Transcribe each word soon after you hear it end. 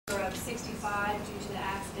65 due to the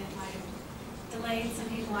accident. Might have delayed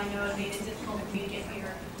some people I know, and made it difficult for me to get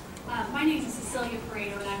here. My name is Cecilia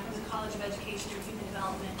Pareto, and I'm from the College of Education and Human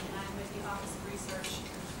Development, and I'm with the Office of Research.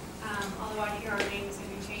 Although I hear our name is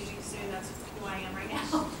going to be changing soon, that's who I am right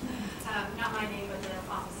now. Not my name, but the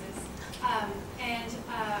office's.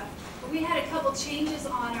 We had a couple changes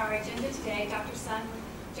on our agenda today. Jeffrey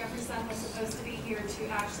Sun was supposed to be here to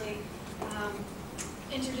actually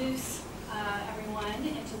introduce everyone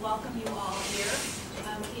and to welcome you all here.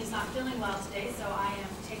 He is not feeling well today, so I am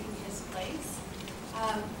taking his place.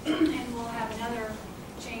 And we'll have another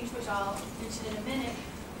change, which I'll mention in a minute.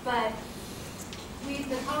 But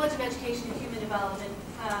the College of Education and Human Development,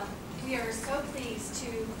 we are so pleased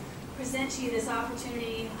to present to you this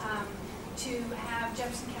opportunity to have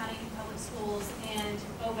Jefferson County Public Schools and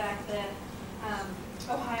OVEC, the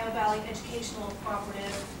Ohio Valley Educational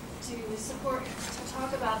Cooperative, to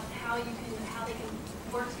talk about how they can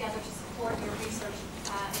work together to support your research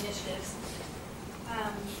initiatives.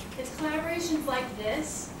 It's collaborations like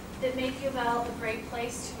this that make U of L a great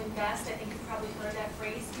place to invest. I think you've probably heard that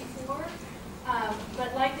phrase before.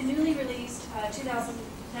 But like the newly released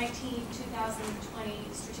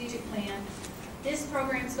 2019-2020 strategic plan, this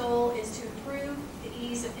program's goal is to improve the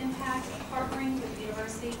ease of impact of partnering with the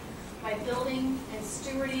university by building and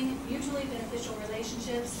stewarding mutually beneficial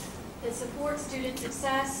relationships that support student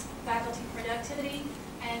success, faculty productivity,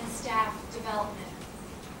 and staff development.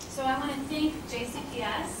 So I want to thank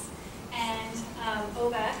JCPS and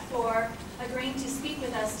OVEC for agreeing to speak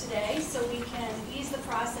with us today so we can ease the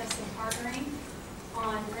process of partnering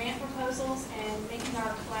on grant proposals and making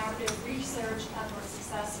our collaborative research effort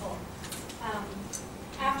successful.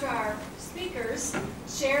 After our speakers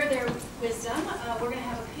share their wisdom, we're going to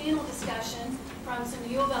have a panel discussion from some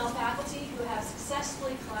U of L faculty who have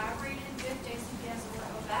successfully collaborated with JCPS or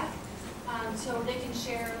OVEC, so they can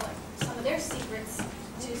share some of their secrets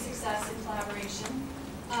to success in collaboration.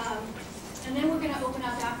 And then we're going to open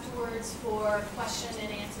up afterwards for question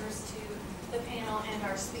and answers to the panel and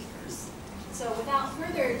our speakers. So without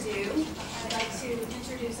further ado, I'd like to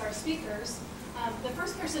introduce our speakers. The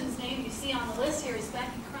first person's name you see on the list here is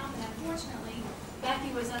Becky Crump, and unfortunately,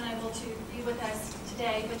 Becky was unable to be with us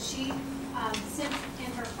today, but she sent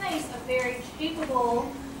in her place a very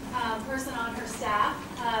capable person on her staff,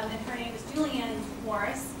 and her name is Julianne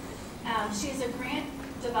Morris. She is a grant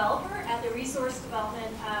developer at the Resource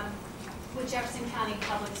Development with Jefferson County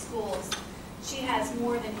Public Schools. She has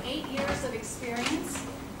more than 8 years of experience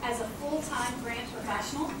as a full-time grant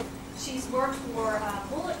professional. She's worked for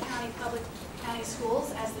Bullitt County Public County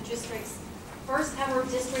Schools as the district's first ever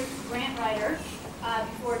district grant writer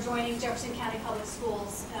before joining Jefferson County Public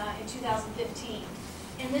Schools in 2015.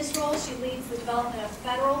 In this role, she leads the development of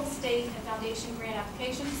federal, state, and foundation grant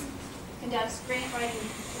applications, conducts grant writing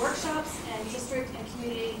workshops, and district and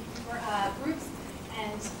community groups.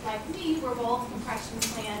 And like me, we're both compression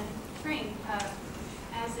plan trained,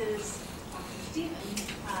 as is Stephen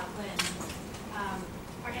Lynn.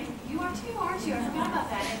 And you are too, aren't you? I forgot about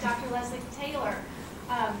that. And Dr. Leslie Taylor,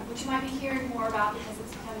 which you might be hearing more about because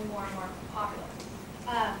it's becoming more and more popular.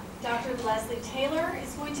 Dr. Leslie Taylor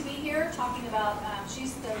is going to be here talking about,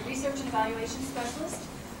 she's the Research and Evaluation Specialist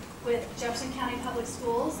with Jefferson County Public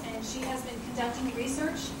Schools, and she has been conducting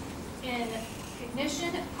research in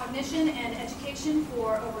cognition and education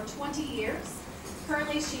for over 20 years.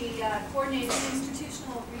 Currently, she coordinates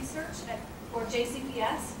institutional research for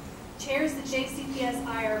JCPS, chairs the JCPS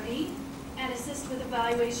IRB, and assists with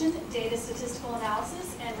evaluation, data statistical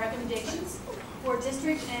analysis, and recommendations for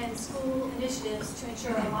district and school initiatives to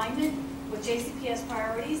ensure alignment with JCPS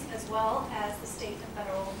priorities as well as the state and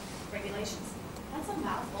federal regulations. That's a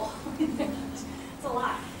mouthful. It's a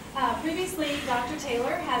lot. Previously, Dr.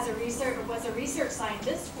 Taylor was a research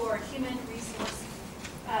scientist for a human resource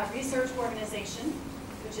research organization,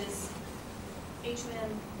 which is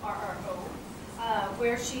HUMRRO,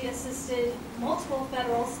 where she assisted multiple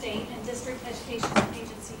federal, state, and district education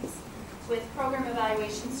agencies with program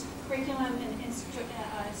evaluations, curriculum and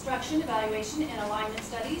instruction evaluation and alignment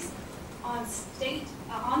studies,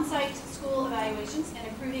 on-site school evaluations, and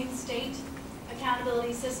improving state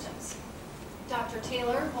accountability systems. Dr.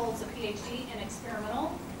 Taylor holds a PhD in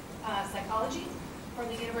experimental psychology from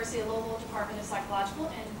the University of Louisville Department of Psychological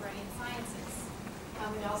and Brain Sciences.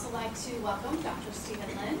 We'd also like to welcome Dr. Stephen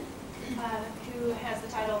Lynn, who has the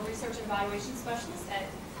title of Research and Evaluation Specialist at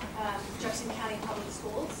Jefferson County Public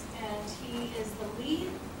Schools, and he is the lead.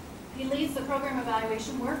 He leads the program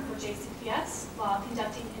evaluation work for JCPS while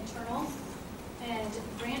conducting internal and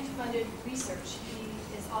grant-funded research. He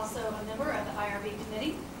is also a member of the IRB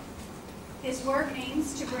committee. His work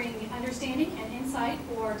aims to bring understanding and insight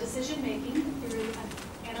for decision-making through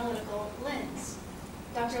an analytical lens.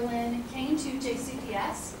 Dr. Lynn came to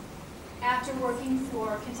JCPS after working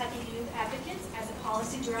for Kentucky Youth Advocates as a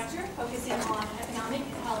policy director, focusing on economic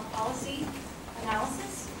and health policy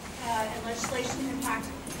analysis and legislation impact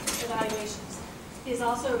evaluations. He is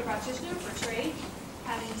also a practitioner for trade,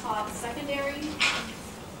 having taught secondary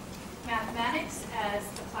mathematics as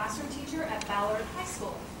a classroom teacher at Ballard High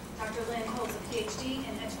School. Dr. Lynn holds a PhD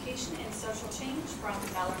in education and social change from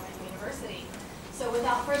Ballard University. So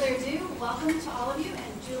without further ado, welcome to all of you,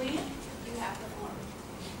 and Julian, you have the floor.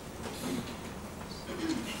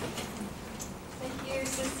 Thank you,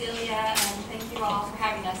 Cecilia, and thank you all for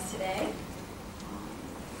having us today.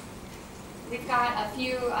 We've got a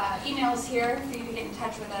few emails here for you to get in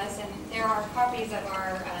touch with us, and there are copies of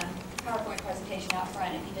our PowerPoint presentation out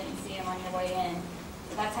front if you didn't see them on your way in.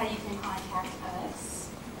 So that's how you can contact us.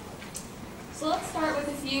 So let's start with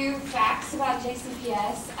a few facts about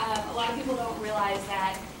JCPS. A lot of people don't realize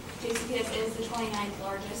that JCPS is the 29th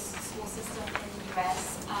largest school system in the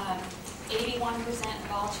U.S. 81%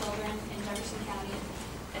 of all children in Jefferson County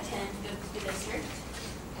attend the district.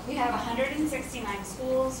 We have 169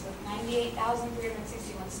 schools with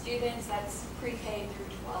 98,361 students. That's pre-K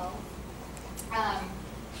through 12.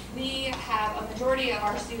 We have a majority of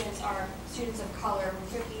our students are students of color,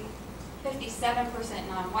 57%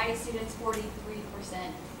 non-white students,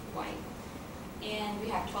 43% white. And we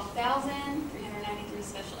have 12,393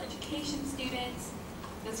 special education students.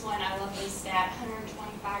 This one, I love this stat, 125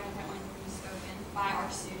 different languages spoken by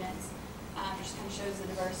our students. Just kind of shows the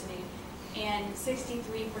diversity. And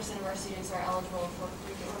 63% of our students are eligible for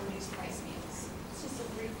free or reduced price meals. It's just a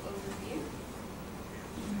brief overview.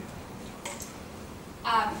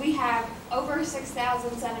 We have over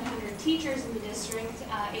 6,700 teachers in the district.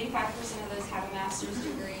 85% of those have a master's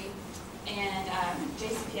degree. And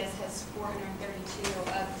JCPS has 432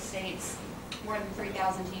 of the state's more than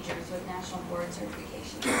 3,000 teachers with national board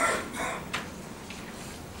certification.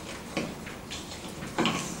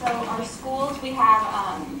 So our schools, we have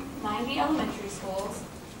 90 elementary schools,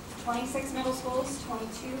 26 middle schools,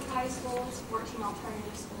 22 high schools, 14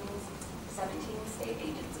 alternative schools, 17 state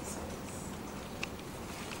agency schools.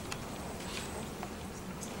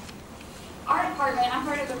 Our department, I'm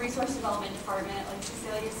part of the Resource Development Department, like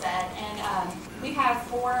Cecilia said, and we have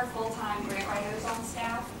 4 full-time grant writers on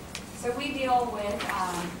staff. So we deal with,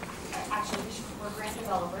 actually we're grant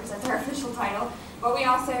developers, that's our official title, but we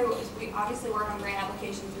obviously work on grant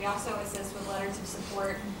applications. We also assist with letters of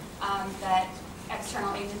support that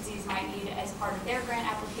external agencies might need as part of their grant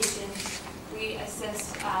applications. We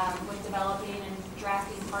assist with developing and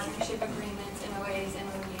drafting partnership agreements, MOAs,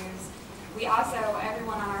 MOUs. We also,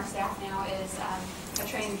 everyone on our staff now is a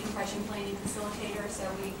trained compression planning facilitator, so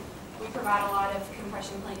we provide a lot of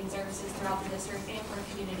compression planning services throughout the district and for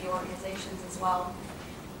community organizations as well.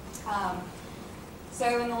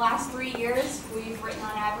 So in the last 3 years, we've written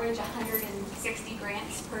on average 160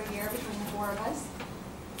 grants per year between the 4 of us.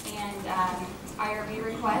 And IRB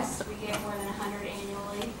requests, we get more than 100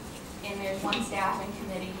 annually, and there's 1 staff and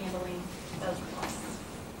committee handling those requests.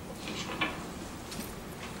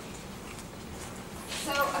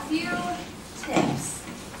 So a few tips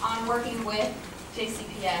on working with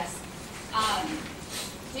JCPS.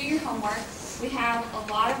 Do your homework. We have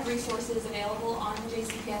a lot of resources available on the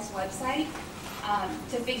JCPS website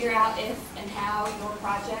to figure out if and how your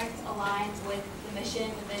project aligns with the mission,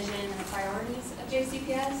 the vision, and the priorities of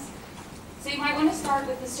JCPS. So you might want to start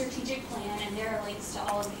with the strategic plan, and there are links to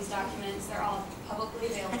all of these documents. They're all publicly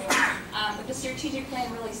available. But the strategic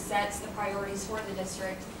plan really sets the priorities for the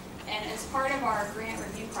district. And as part of our grant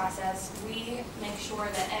review process, we make sure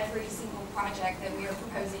that every single project that we are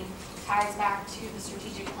proposing ties back to the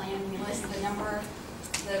strategic plan. We list the number,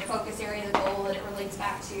 the focus area, the goal that it relates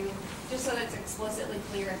back to, just so that it's explicitly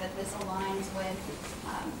clear that this aligns with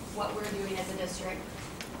what we're doing as a district.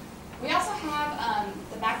 We also have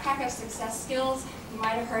the Backpack of Success Skills. You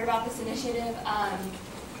might have heard about this initiative.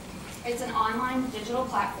 It's an online digital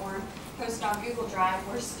platform hosted on Google Drive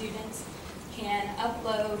where students can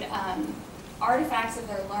upload artifacts of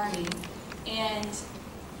their learning, and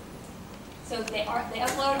so they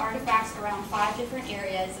upload artifacts around 5 different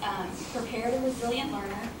areas: prepare the resilient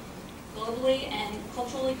learner, globally and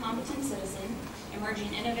culturally competent citizen,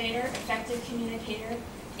 emerging innovator, effective communicator,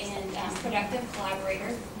 and productive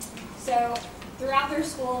collaborator. So throughout their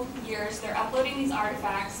school years, they're uploading these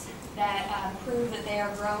artifacts that prove that they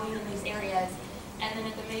are growing in these areas. And then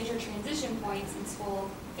at the major transition points in school,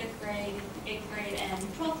 5th grade, 8th grade, and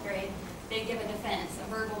 12th grade, they give a defense, a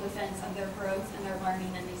verbal defense of their growth and their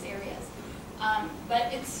learning in these areas.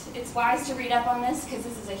 But it's wise to read up on this because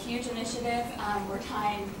this is a huge initiative. We're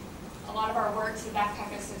tying a lot of our work to the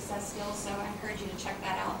Backpack of Success skills, so I encourage you to check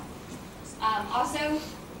that out. Also,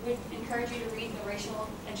 we encourage you to read the Racial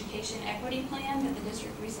Education Equity Plan that the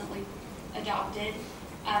district recently adopted.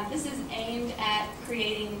 This is aimed at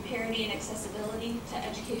creating parity and accessibility to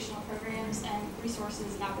educational programs and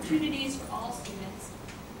resources and opportunities for all students.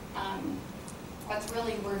 That's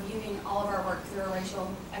really, we're viewing all of our work through a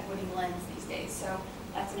racial equity lens these days, so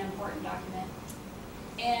that's an important document.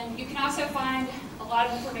 And you can also find a lot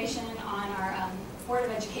of information on our Board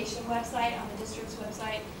of Education website, on the district's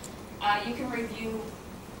website. You can review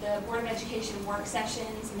the Board of Education work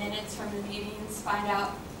sessions, minutes from the meetings, find out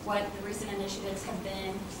what the recent initiatives have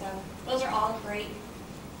been. So those are all great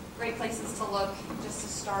places to look just to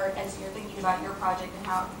start as you're thinking about your project and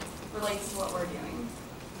how it relates to what we're doing.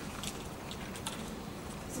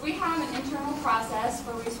 So we have an internal process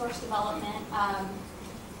for resource development.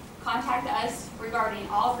 Contact us regarding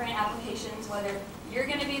all grant applications, whether you're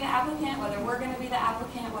going to be the applicant, whether we're going to be the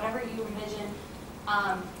applicant, whatever you envision.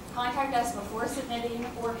 Contact us before submitting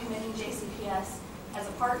or committing JCPS as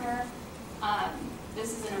a partner.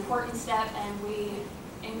 This is an important step, and we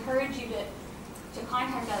encourage you to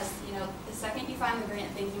contact us. You know, the second you find the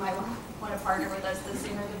grant thing you might want to partner with us, the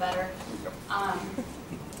sooner the better.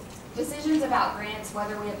 Decisions about grants,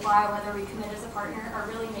 whether we apply, whether we commit as a partner, are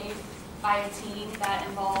really made by a team that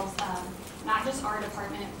involves not just our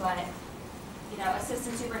department, but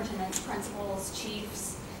assistant superintendents, principals,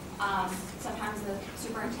 chiefs, sometimes the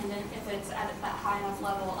superintendent if it's at that high enough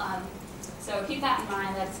level. So keep that in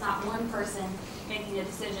mind, that it's not one person making a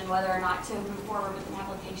decision whether or not to move forward with an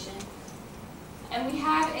application. And we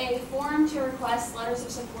have a form to request letters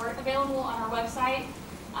of support available on our website.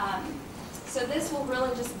 So this will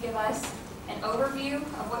really just give us an overview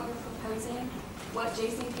of what you're proposing, what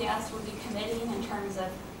JCPS will be committing in terms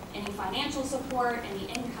of any financial support, any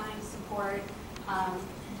in-kind support,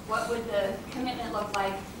 what would the commitment look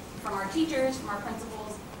like from our teachers, from our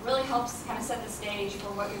principals. Really helps kind of set the stage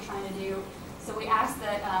for what you're trying to do. So we ask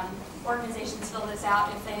that organizations fill this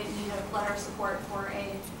out if they need a letter of support for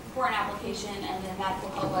an application, and then that will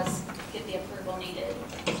help us get the approval needed.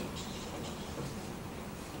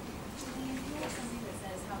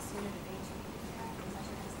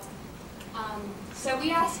 So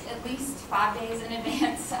we ask at least 5 days in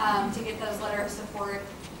advance to get those letter of support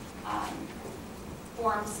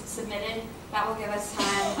forms submitted. That will give us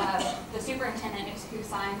time. The superintendent is who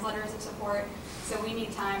signs letters of support, so we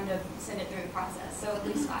need time to send it through the process, so at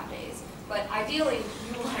least 5 days. But ideally,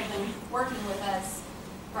 you will have been working with us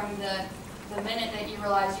from the minute that you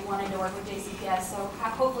realized you wanted to work with JCPS, so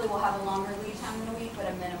hopefully we'll have a longer lead time than a week, but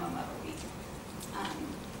a minimum of a week.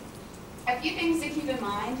 A few things to keep in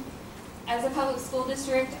mind. As a public school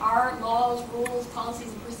district, our laws, rules, policies,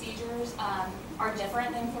 and procedures are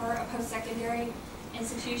different than for a post-secondary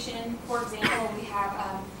institution. For example, we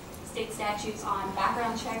have state statutes on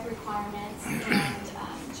background check requirements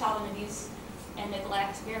and child abuse and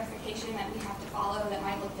neglect verification that we have to follow that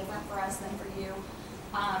might look different for us than for you.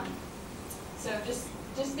 So just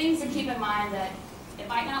things to keep in mind, that it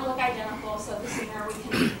might not look identical, so the sooner we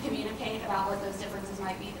can communicate about what those differences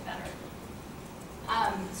might be, the better.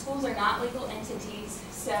 Schools are not legal entities,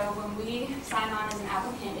 so when we sign on as an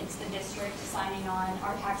applicant, it's the district signing on.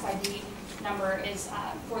 Our tax ID number is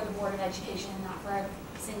for the Board of Education, not for a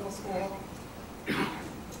single school.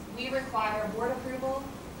 We require board approval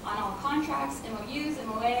on all contracts, MOUs,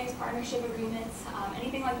 MOAs, partnership agreements,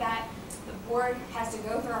 anything like that. The board has to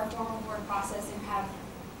go through our formal board process and have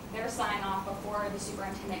their sign off before the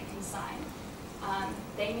superintendent can sign.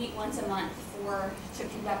 They meet once a month to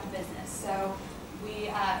conduct business. So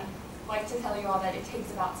we like to tell you all that it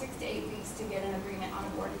takes about 6 to 8 weeks to get an agreement on a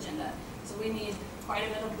board agenda. So we need quite a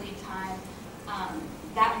bit of lead time.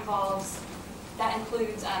 That includes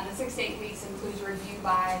the 6 to 8 weeks includes review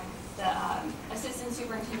by the assistant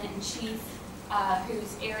superintendent and chief,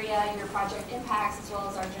 whose area your project impacts, as well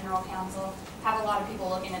as our general counsel. Have a lot of people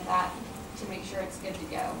looking at that to make sure it's good to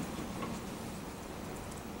go.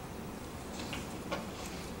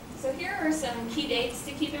 So here are some key dates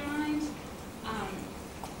to keep in mind.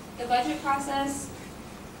 The budget process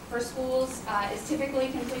for schools is typically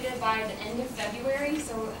completed by the end of February.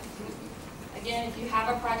 So again, if you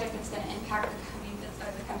have a project that's going to impact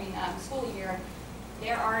the coming school year,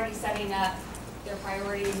 they're already setting up their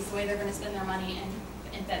priorities, the way they're going to spend their money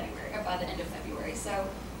in February, or by the end of February. So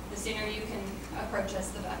the sooner you can approach us,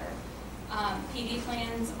 the better. PD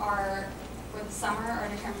plans are for the summer are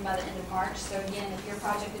determined by the end of March. So again, if your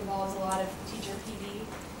project involves a lot of teacher PD,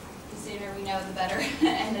 the sooner we know, the better.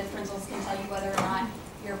 And the principals can tell you whether or not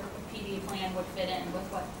your PD plan would fit in with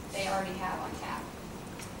what they already have on tap.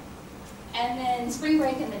 And then spring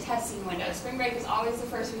break and the testing window. Spring break is always the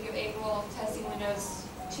first week of April. Testing windows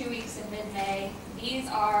 2 weeks in mid-May. These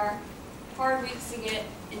are hard weeks to get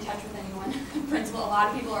in touch with anyone. Principal, a lot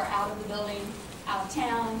of people are out of the building, out of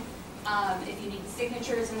town. If you need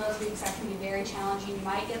signatures in those weeks, that can be very challenging. You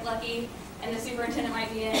might get lucky, and the superintendent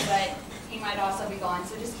might be in, but he might also be gone.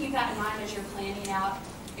 So just keep that in mind as you're planning out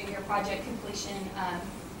your project completion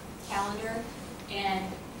calendar, and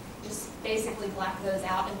just basically black those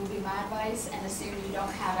out, and will be my advice, and assume you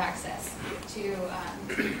don't have access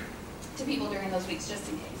to people during those weeks, just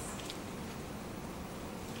in case.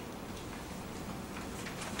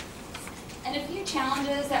 And a few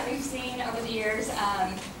challenges that we've seen over the years,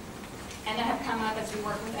 and that have come up as we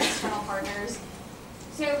work with external partners.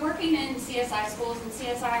 So working in CSI schools, and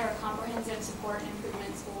CSI are comprehensive support and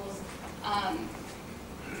improvement schools.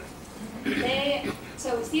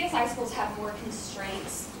 So CSI schools have more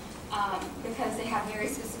constraints because they have very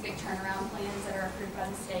specific turnaround plans that are approved by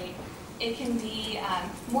the state. It can be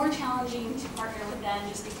more challenging to partner with them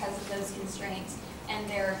just because of those constraints and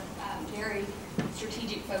their very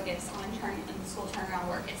strategic focus on the school turnaround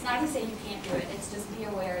work. It's not to say you can't do it, it's just be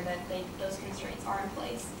aware that those constraints are in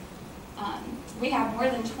place. We have more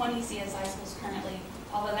than 20 CSI schools currently,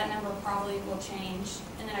 although that number probably will change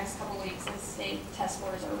in the next couple weeks as state test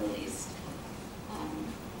scores are released.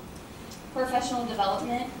 Professional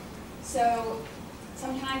development. So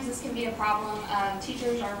sometimes this can be a problem.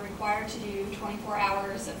 Teachers are required to do 24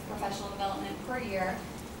 hours of professional development per year.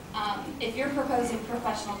 If you're proposing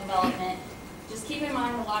professional development, just keep in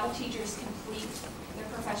mind a lot of teachers complete their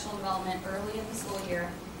professional development early in the school year,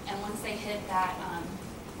 and once they hit that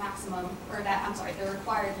the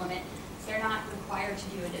required limit, they're not required to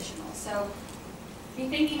do additional. So be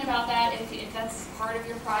thinking about that. If that's part of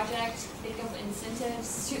your project, think of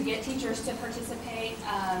incentives to get teachers to participate.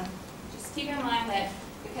 Just keep in mind that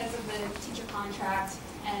because of the teacher contract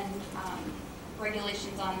and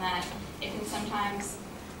regulations on that, it can sometimes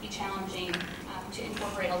be challenging to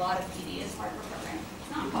incorporate a lot of PD as part of a program.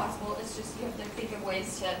 It's not impossible, it's just you have to think of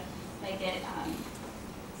ways to make it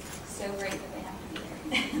so great that they have to be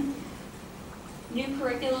there. New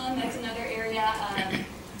curriculum, that's another area.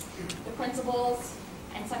 The principals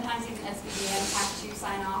and sometimes even SBDM have to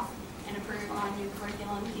sign off and approve on new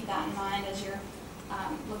curriculum. Keep that in mind as you're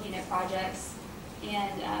looking at projects.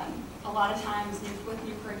 And a lot of times with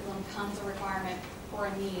new curriculum comes a requirement or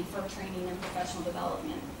a need for training and professional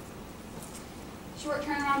development. Short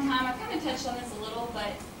turnaround time, I kind of touched on this a little,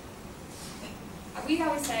 but we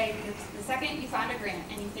always say the second you find a grant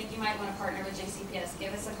and you think you might want to partner with JCPS,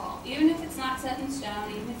 give us a call. Even if it's not set in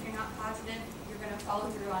stone, even if you're not positive you're going to follow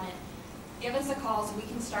through on it, give us a call so we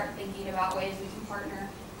can start thinking about ways we can partner,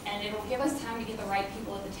 and it'll give us time to get the right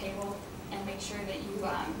people at the table and make sure that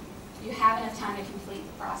you have enough time to complete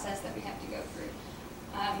the process that we have to go through.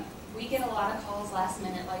 We get a lot of calls last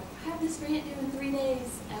minute, like, I have this grant due in 3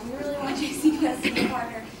 days, and we really want JCPS to be a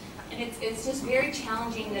partner. And it's just very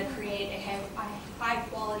challenging to create a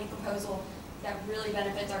high-quality proposal that really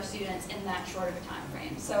benefits our students in that short of a time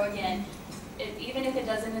frame. So again, even if it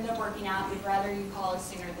doesn't end up working out, we'd rather you call us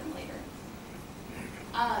sooner than later.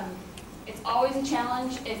 It's always a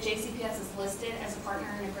challenge if JCPS is listed as a partner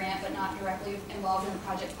in a grant but not directly involved in the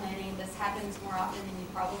project planning. This happens more often than you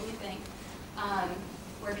probably think,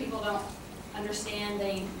 where people don't understand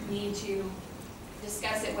they need to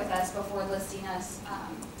discuss it with us before listing us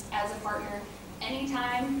as a partner.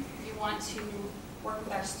 Anytime you want to work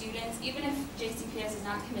with our students, even if JCPS is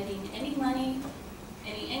not committing any money,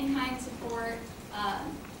 any in-kind support,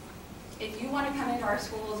 if you want to come into our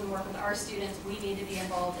schools and work with our students, we need to be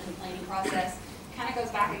involved in the planning process. Kind of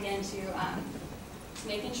goes back again to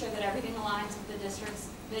making sure that everything aligns with the district's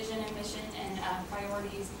vision and mission and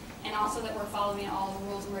priorities, and also that we're following all the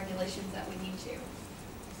rules and regulations that we need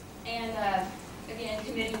to. And again,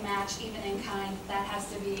 committee match, even in kind, that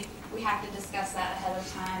has to be, we have to discuss that ahead of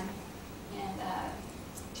time. And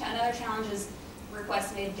another challenge is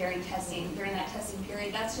requests made during testing. During that testing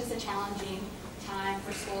period, that's just a challenging time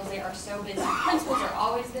for schools. They are so busy. Principals are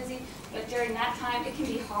always busy, but during that time, it can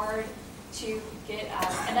be hard to get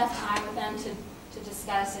enough time with them to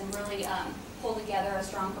discuss and really pull together a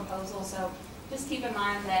strong proposal. So just keep in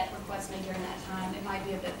mind that requests made during that time, it might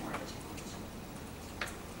be a bit more of a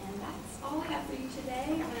challenge. And that's all I have for you today.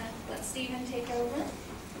 I'm going to let Stephen take over.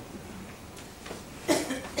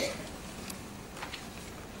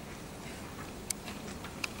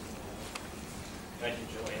 Thank you,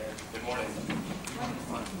 Julian. Good morning.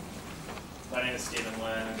 My name is Stephen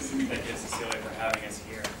Lynn. Thank you, Cecilia, for having us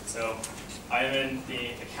here. So I am in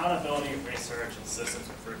the Accountability, Research, and Systems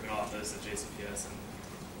Improvement Office at JCPS, and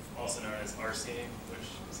also known as RC, which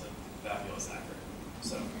is a fabulous acronym.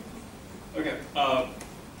 So, okay.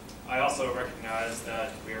 I also recognize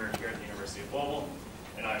that we are here at the University of Louisville,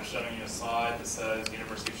 and I'm showing you a slide that says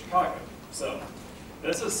University of Chicago. So,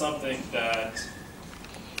 this is something that,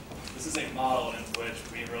 this is a model in which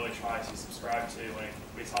we really try to subscribe to when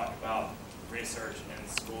we talk about research in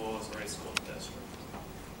schools or a school district.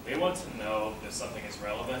 We want to know if something is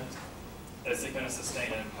relevant. Is it going to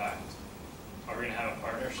sustain impact? Are we going to have a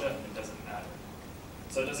partnership? It doesn't matter.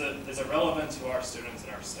 So is it relevant to our students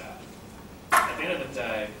and our staff? At the end of the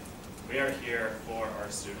day, we are here for our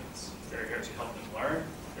students. We're here to help them learn.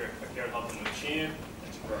 We're here to help them achieve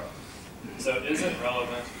and to grow. So is it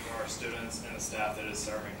relevant for our students and the staff that is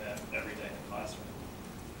serving them every day in the classroom?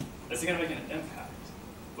 Is it going to make an impact?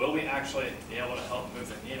 Will we actually be able to help move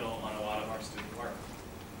the needle on a lot of our student work?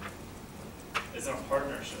 Is it a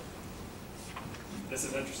partnership? This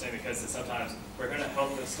is interesting because sometimes we're going to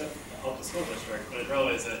help the school district, but it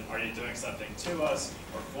really isn't, are you doing something to us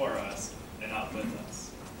or for us and not with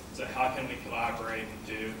us? So how can we collaborate and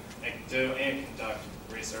do and conduct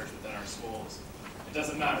research within our schools? It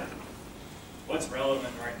doesn't matter. What's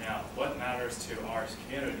relevant right now? What matters to our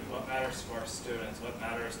community? What matters to our students? What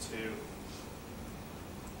matters to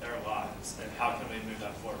their lives? And how can we move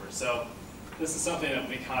that forward? So this is something that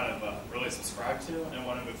we kind of really subscribe to and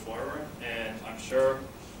want to move forward. And I'm sure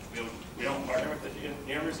we don't partner with the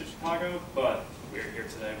University of Chicago, but we're here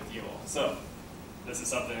today with you all. So this is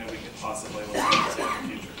something that we could possibly look into in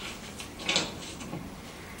the future.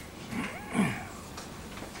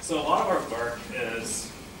 So a lot of our work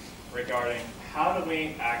is regarding how do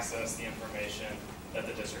we access the information that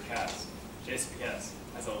the district has. JCPS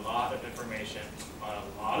has a lot of information on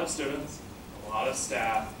a lot of students, a lot of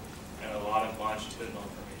staff, and a lot of longitudinal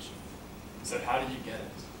information. So how do you get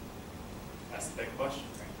it? That's the big question,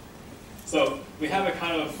 right? So we have a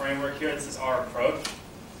kind of a framework here. This is our approach.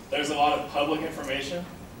 There's a lot of public information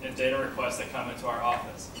and data requests that come into our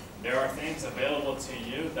office. There are things available to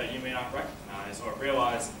you that you may not recognize or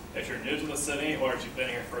realize if you're new to the city or if you've been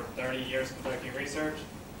here for 30 years conducting research.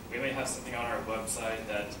 We may have something on our website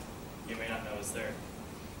that you may not know is there.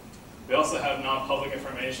 We also have non-public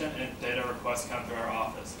information and data requests come through our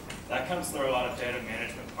office. That comes through a lot of data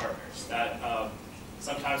management partners. That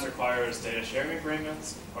sometimes requires data sharing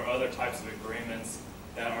agreements or other types of agreements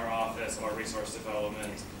that our office or resource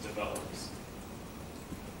development develops.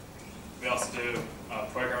 We also do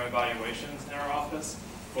program evaluations in our office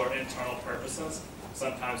for internal purposes.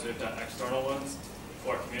 Sometimes we've done external ones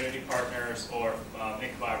for community partners or in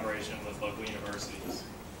collaboration with local universities.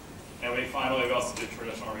 And we also do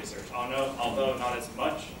traditional research. Although not as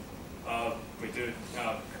much, we do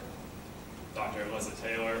Dr. Alyssa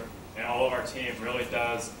Taylor, and all of our team really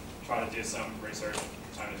does try to do some research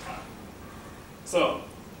from time to time. So,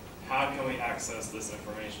 how can we access this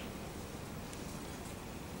information?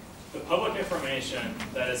 The public information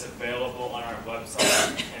that is available on our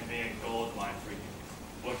website can be a gold mine for you.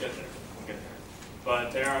 We'll get there.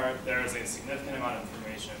 But there is a significant amount of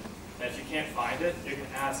information that if you can't find it, you can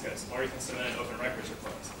ask us, or you can submit an open records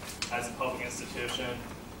request. As a public institution,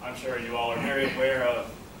 I'm sure you all are very aware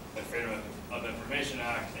of the Freedom of Information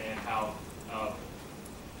Act and how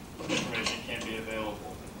information can be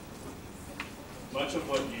available. Much of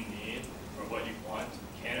what you need or what you want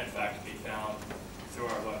can in fact be found through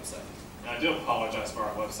our website. And I do apologize for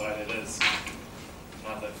our website, it is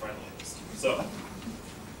not the friendliest. So,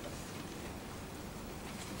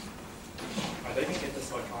 are they going to get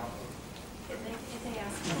this electronically? If they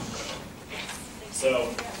ask.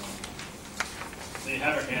 So you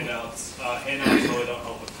have your handouts. Handouts really don't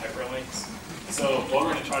help with hyperlinks. So what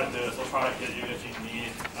we're going to try to do is we'll try to get you, if you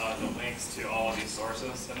need the links to all of these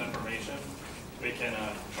sources of information, we can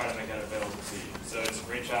try to make that available to you. So just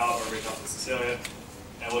reach out to Cecilia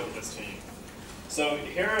and we'll get this to you. So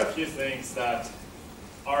here are a few things that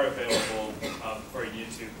are available for you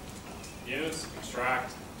to use,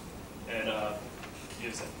 extract, and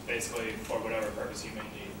use it basically for whatever purpose you may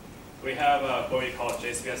need. We have what we call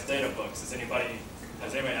JCPS data books. Has anybody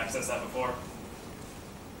accessed that before?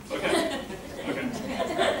 Okay.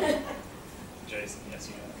 Okay. Jason, yes,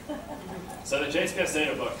 you have. So the JCPS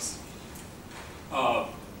data books,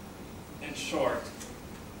 in short,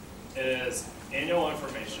 it is annual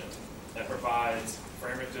information that provides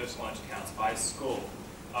frame-reduced lunch counts by school,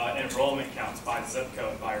 enrollment counts by zip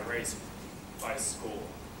code, by race, by school.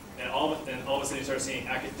 And all of a sudden you start seeing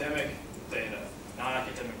academic data,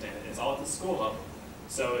 non-academic data. It's all at the school level,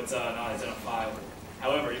 so it's not identifiable.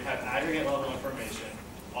 However, you have aggregate level information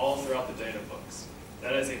all throughout the data books.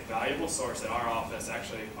 That is a valuable source in our office.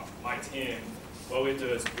 Actually, my team, what we do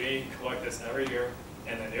is we collect this every year,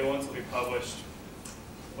 and the new ones will be published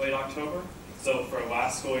late October. So for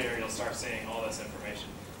last school year, you'll start seeing all this information.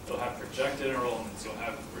 You'll have projected enrollments. You'll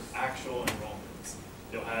have actual enrollments.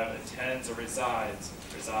 You'll have attends or resides.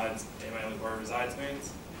 Resides, anybody know what resides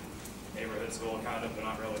means? Neighborhood school, kind of, but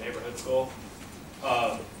not really neighborhood school.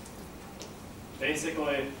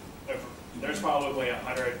 Basically, there's probably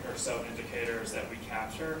 100 or so indicators that we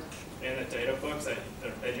capture in the data books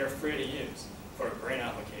that you're free to use for grant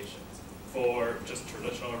applications, for just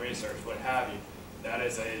traditional research, what have you. That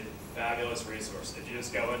is a fabulous resource. If you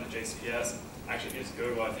just go into JCPS, actually just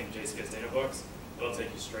Google, I think, JCPS data books, it'll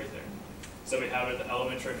take you straight there. So we have it at the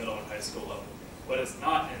elementary, middle, and high school level. What is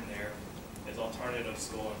not in there is alternative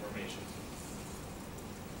school information.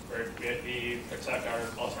 We protect our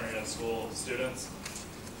alternative school students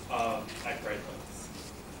at great lengths.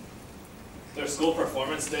 There's school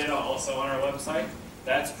performance data also on our website.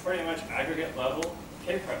 That's pretty much aggregate level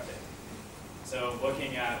K-Prep data. So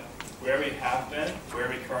looking at where we have been, where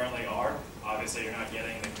we currently are. Obviously, you're not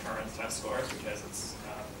getting the current test scores because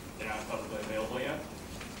they're not publicly available yet.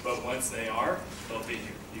 But once they are, they'll be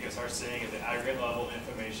here. You can start seeing the aggregate level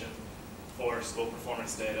information for school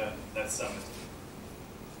performance data that's summative.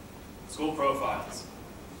 School profiles.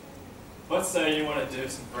 Let's say you want to do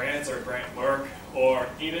some grants or grant work or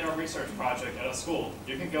even a research project at a school.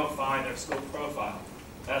 You can go find their school profile.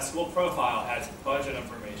 That school profile has budget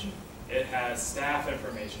information. It has staff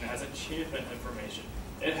information. It has achievement information.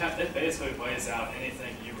 It basically lays out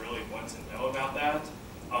anything you really want to know about that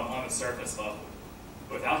on the surface level.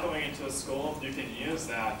 Without going into a school, you can use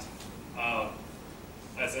that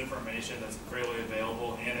as information that's freely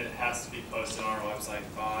available, and it has to be posted on our website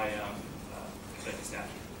by Kentucky statute.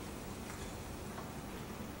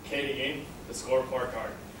 KDE, the school report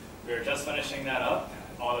card. We are just finishing that up,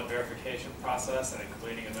 all the verification process and the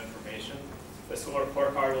cleaning of information. The school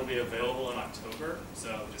report card will be available in October,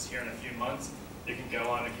 so just here in a few months, you can go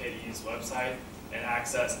on to KDE's website and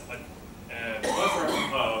access a plethora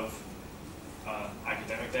of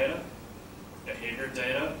academic data, behavior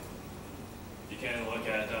data. You can look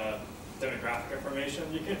at demographic information.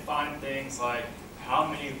 You can find things like how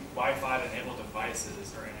many Wi-Fi enabled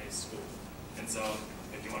devices are in a school. And so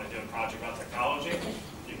if you want to do a project about technology,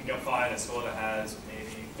 you can go find a school that has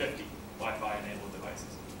maybe 50 Wi-Fi enabled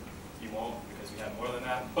devices. You won't because we have more than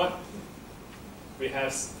that, but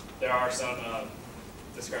there are some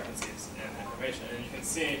discrepancies in information, and you can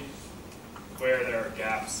see where there are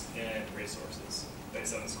gaps in resources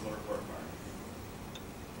based on the school report card.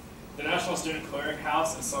 The National Student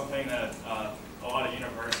Clearinghouse is something that a lot of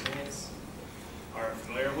universities are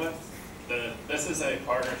familiar with. This is a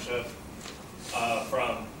partnership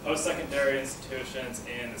from post-secondary institutions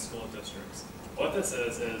and the school districts. What this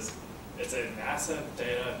is it's a massive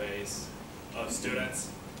database of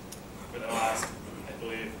students for the last, I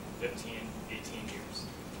believe, 15, 18 years.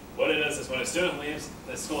 What it is when a student leaves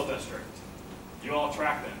the school district, you all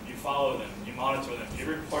track them, you follow them, you monitor them, you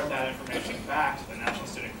report that information back to the National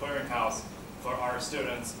Student Clearinghouse for our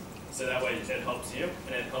students, so that way it helps you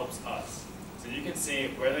and it helps us. So you can see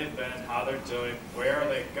where they've been, how they're doing, where are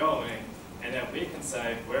they going, and then we can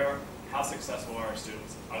say how successful are our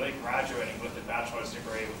students? Are they graduating with a bachelor's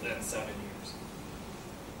degree within 7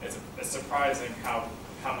 years? It's surprising how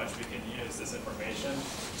much we can use this information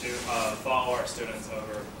to follow our students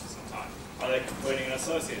over some time. Are they completing an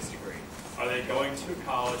associate's degree? Are they going to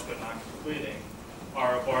college but not completing? Or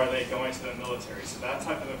are they going to the military? So that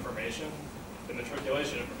type of information, the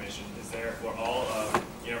matriculation information, is there for all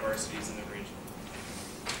universities in the region.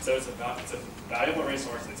 So it's a valuable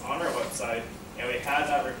resource. It's on our website, and we had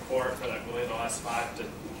that report for, I believe, the last 5 to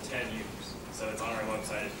 10 years. So it's on our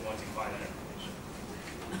website if you want to find that information.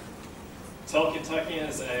 Tell Kentucky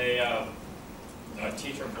is a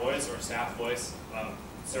teacher voice or staff voice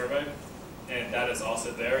survey, and that is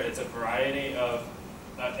also there. It's a variety of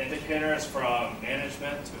indicators from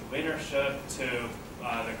management to leadership to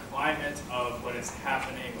the climate of what is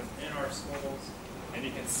happening within our schools, and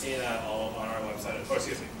you can see that all on our website. Or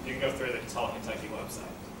excuse me, you can go through the Tell Kentucky website.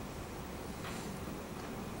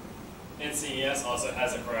 NCES also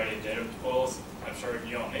has a variety of data tools. I'm sure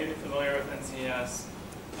you all may be familiar with NCES.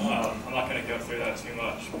 I'm not going to go through that too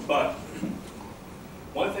much, but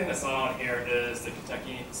one thing that's not on here is the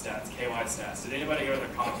Kentucky stats, KY stats. Did anybody go to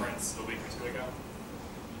the conference a week or 2 ago?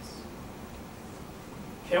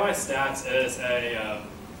 KY Stats is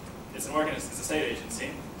it's a state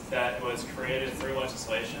agency that was created through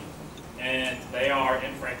legislation, and they are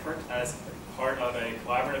in Frankfurt as part of a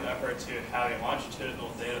collaborative effort to have a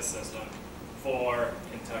longitudinal data system for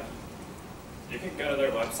Kentucky. You can go to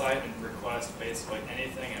their website and request basically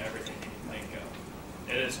anything and everything you can think of.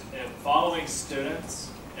 It is following students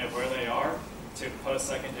and where they are to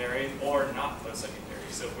post-secondary or not post-secondary.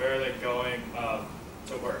 So where are they going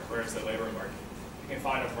to work? Where is the labor market? You can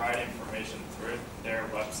find a variety of information through their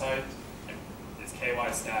website. It's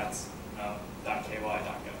kystats.ky.gov.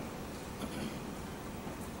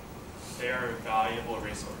 They're a valuable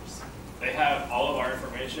resource. They have all of our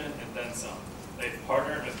information and then some. They've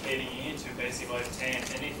partnered with KDE to basically obtain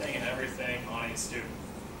anything and everything on a student.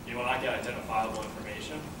 You will not get identifiable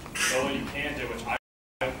information. So what you can do, which I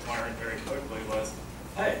learned very quickly, was,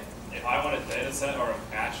 hey, if I want a data set or a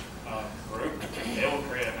match group, they will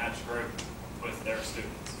create a match group with their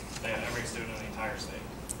students. They have every student in the entire state.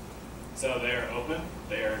 So they are open.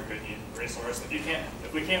 They are a good resource.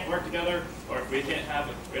 If we can't work together, or if we don't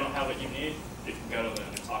have what you need, you can go to them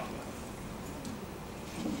and talk to them.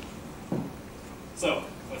 So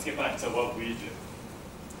let's get back to what we do.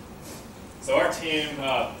 So our team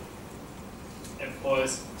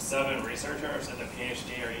employs 7 researchers at the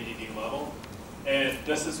PhD or EDD level, and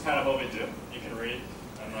this is kind of what we do. You can read.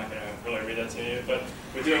 I'm not going to really read that to you, but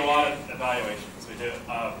we do a lot of evaluations. We do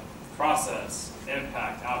process,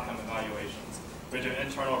 impact, outcome evaluations. We do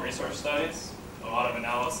internal research studies, a lot of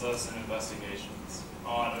analysis and investigations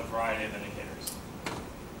on a variety of indicators.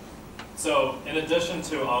 So in addition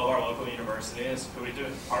to all of our local universities, who we do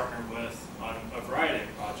partner with on a variety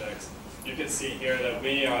of projects, you can see here that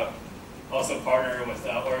we also partner with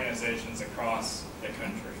organizations across the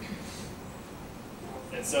country.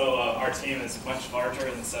 And so our team is much larger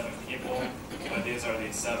than 7 people, but these are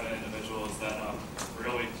the 7 individuals that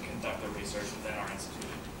really conduct the research within our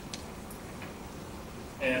institution.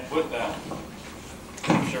 And with that,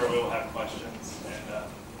 I'm sure we will have questions. And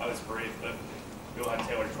I was brief, but we will have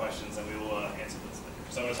tailored questions and we will answer those later.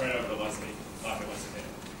 So I'm going to turn it over to Leslie, Dr. Leslie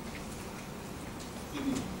Taylor.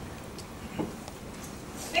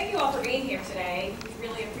 Thank you all for being here today. We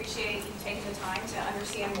really appreciate you taking the time to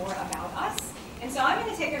understand more about us. And so I'm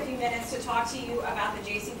going to take a few minutes to talk to you about the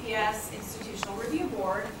JCPS Institutional Review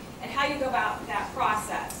Board and how you go about that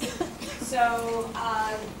process. So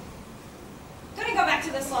I'm going to go back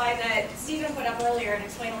to the slide that Stephen put up earlier and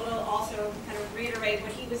explain a little, also kind of reiterate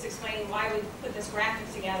what he was explaining, why we put this graphic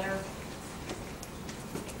together.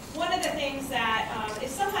 One of the things that is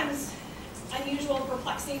sometimes unusual and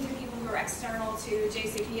perplexing to people who are external to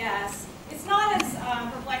JCPS. It's not as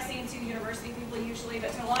perplexing to university people usually,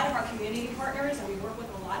 but to a lot of our community partners, and we work with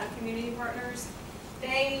a lot of community partners,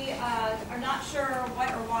 they are not sure what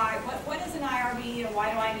or why, what is an IRB and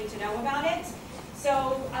why do I need to know about it?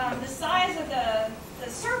 So the size of the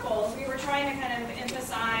circles, we were trying to kind of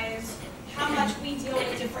emphasize how much we deal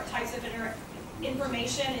with different types of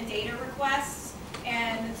information and data requests.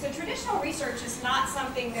 And so traditional research is not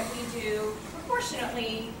something that we do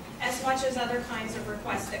proportionately as much as other kinds of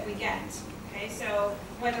requests that we get. Okay, so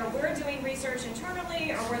whether we're doing research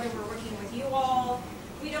internally or whether we're working with you all,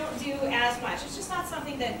 we don't do as much. It's just not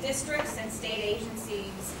something that districts and state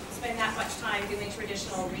agencies spend that much time doing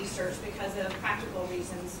traditional research because of practical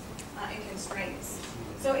reasons and constraints.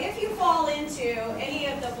 So if you fall into any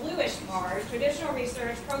of the bluish bars, traditional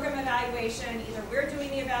research, program evaluation, either we're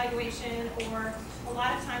doing the evaluation or a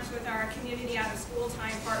lot of times with our community out of school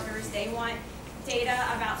time partners, they want data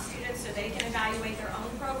about students so they can evaluate their own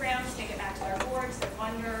programs, take it back to their boards, their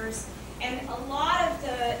funders. And a lot of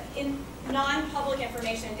the non-public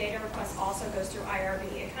information and data requests also goes through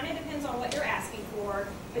IRB. It kind of depends on what you're asking for,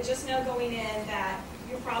 but just know going in that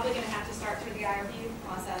you're probably going to have to start through the IRB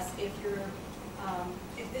process if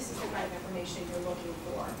this is the kind of information you're looking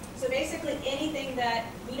for. So basically anything that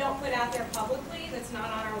we don't put out there publicly that's not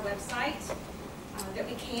on our website, that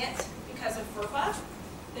we can't because of FERPA,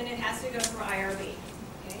 then it has to go through IRB.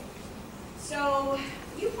 Okay? So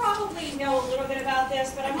you probably know a little bit about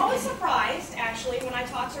this, but I'm always surprised, actually, when I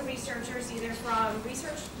talk to researchers, either from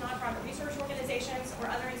nonprofit research organizations or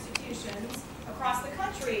other institutions across the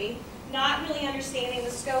country, not really understanding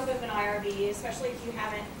the scope of an IRB, especially if you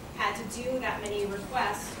haven't had to do that many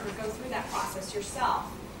requests or go through that process yourself.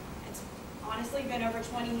 It's honestly been over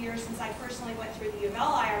 20 years since I personally went through the U of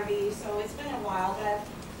L IRB, so it's been a while that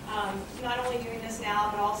not only doing this now,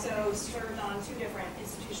 but also served on 2 different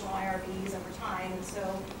institutional IRBs over time. And so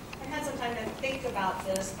I've had some time to think about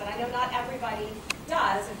this, but I know not everybody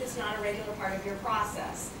does if it's not a regular part of your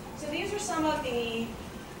process. So these are some of the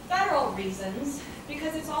federal reasons,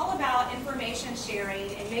 because it's all about information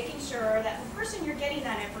sharing and making sure that the person you're getting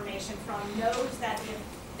that information from knows that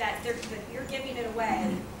you're giving it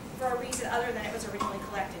away for a reason other than it was originally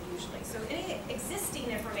collected usually. So any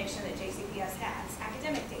existing information that JCPS has,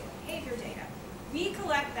 academic data, behavior data, we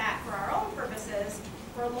collect that for our own purposes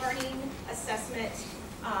for learning, assessment,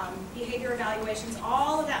 behavior evaluations,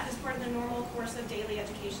 all of that is part of the normal course of daily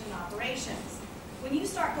education and operations. When you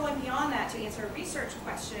start going beyond that to answer a research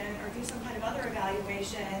question or do some kind of other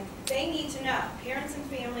evaluation, they need to know. Parents and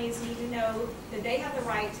families need to know that they have the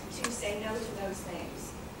right to say no to those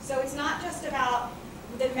things. So it's not just about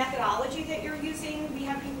the methodology that you're using. We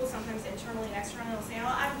have people sometimes internally and externally say, oh,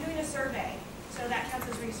 I'm doing a survey, so that counts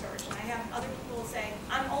as research. And I have other people say,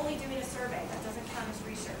 I'm only doing a survey, that doesn't count as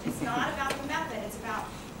research. It's not about the method, it's about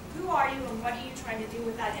who are you and what are you trying to do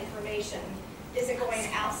with that information? Is it going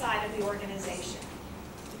outside of the organization?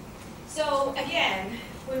 So again,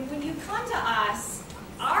 when you come to us,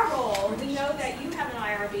 our role, we know that you have an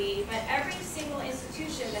IRB, but every single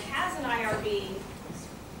institution that has an IRB,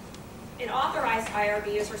 an authorized IRB,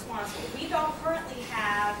 is responsible. We don't currently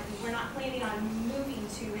have, we're not planning on moving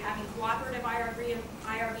to having cooperative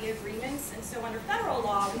IRB agreements, and so under federal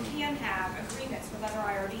law, we can have agreements with other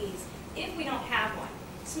IRBs if we don't have one.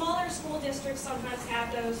 Smaller school districts sometimes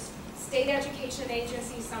have those. State education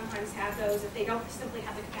agencies sometimes have those if they don't simply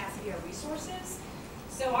have the capacity or resources.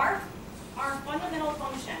 So our fundamental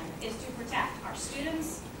function is to protect our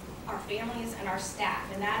students, our families, and our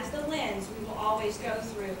staff. And that is the lens we will always go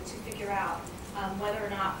through to figure out whether or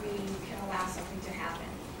not we can allow something to happen.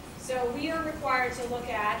 So we are required to look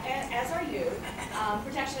at, as are you,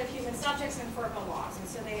 protection of human subjects and FERPA laws. And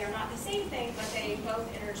so they are not the same thing, but they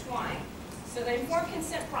both intertwine. So the informed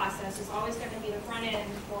consent process is always going to be the front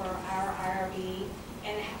end for our IRB,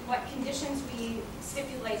 and what conditions we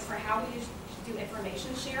stipulate for how we do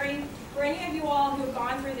information sharing. For any of you all who have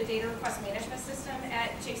gone through the data request management system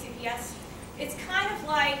at JCPS, it's kind of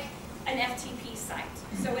like an FTP site.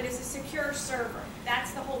 So it is a secure server.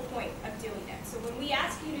 That's the whole point of doing it. So when we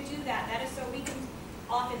ask you to do that, that is so we can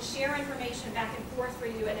often share information back and forth for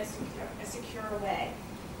you in a secure way.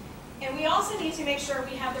 And we also need to make sure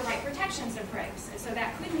we have the right protections in place. And so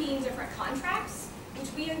that could mean different contracts, which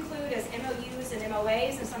we include as MOUs and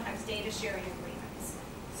MOAs and sometimes data sharing agreements.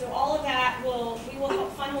 So all of that we will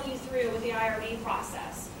help funnel you through with the IRB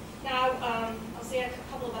process. Now, I'll say a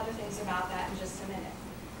couple of other things about that in just a minute.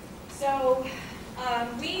 So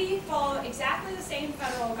we follow exactly the same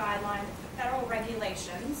federal guideline, federal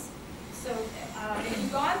regulations. So if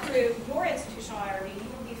you've gone through your institutional IRB, you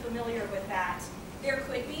will be familiar with that. There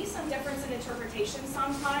could be some difference in interpretation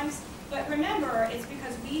sometimes, but remember, it's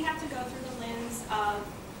because we have to go through the lens of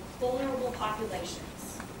vulnerable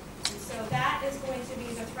populations. And so that is going to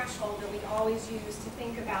be the threshold that we always use to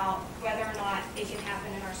think about whether or not it can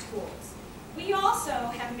happen in our schools. We also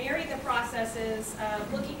have married the processes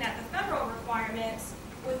of looking at the federal requirements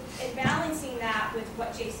and balancing that with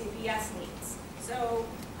what JCPS needs. So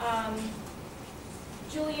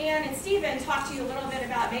Julianne and Stephen talked to you a little bit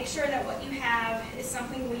about make sure that what you have is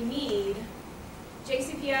something we need.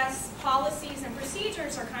 JCPS policies and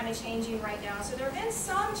procedures are kind of changing right now. So there have been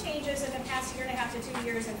some changes in the past 1.5 to 2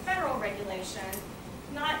 years in federal regulation,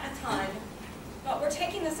 not a ton, but we're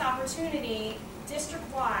taking this opportunity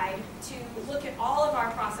district-wide to look at all of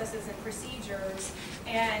our processes and procedures.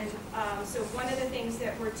 And so one of the things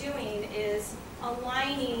that we're doing is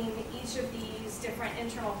aligning each of these different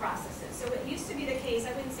internal processes. So it used to be the case,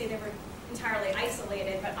 I wouldn't say they were entirely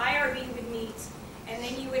isolated, but IRB would meet, and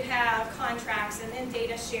then you would have contracts, and then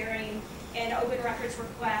data sharing, and open records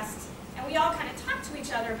requests, and we all kind of talked to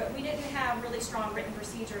each other, but we didn't have really strong written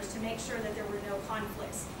procedures to make sure that there were no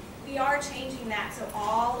conflicts. We are changing that so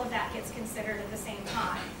all of that gets considered at the same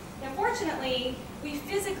time. Now fortunately, we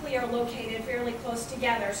physically are located fairly close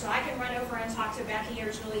together, so I can run over and talk to Becky or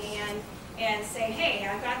Julianne and say, hey,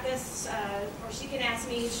 I've got this, or she can ask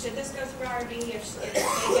me, should this go through IRB if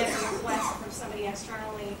they get a request from somebody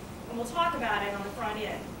externally, and we'll talk about it on the front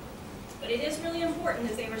end. But it is really important,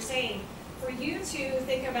 as they were saying, for you to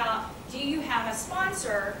think about, do you have a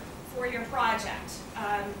sponsor for your project?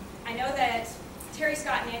 I know that Terry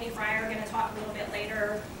Scott and Andy Fryer are going to talk a little bit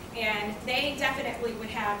later, and they definitely would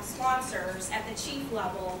have sponsors at the chief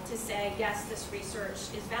level to say, yes, this research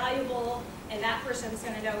is valuable, and that person's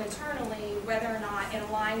going to know internally whether or not it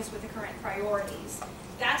aligns with the current priorities.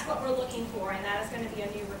 That's what we're looking for, and that is going to be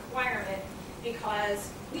a new requirement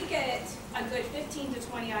because we get a good 15 to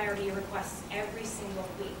 20 IRB requests every single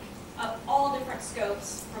week of all different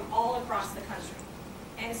scopes from all across the country.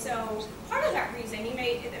 And so part of that reason, it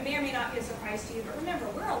may or may not be a surprise to you, but remember,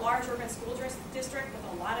 we're a large urban school district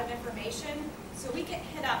with a lot of information, so we get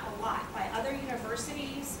hit up a lot by other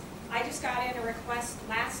universities. I just got in a request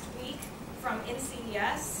last week from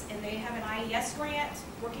NCES, and they have an IES grant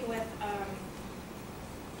working with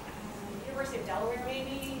University of Delaware,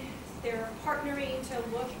 maybe, They're partnering to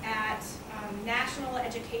look at national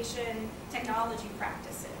education technology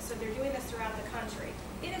practices. So they're doing this throughout the country.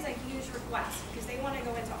 It is a huge request because they want to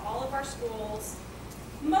go into all of our schools,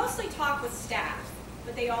 mostly talk with staff,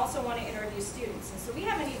 but they also want to interview students. And so we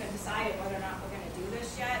haven't even decided whether or not we're going to do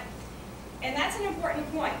this yet. And that's an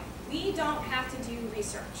important point. We don't have to do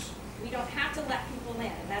research. We don't have to let people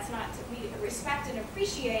in. And that's not, we respect and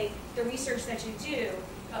appreciate the research that you do,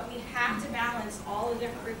 but we have to balance all the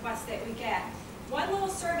different requests that we get. One little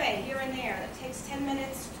survey here and there that takes 10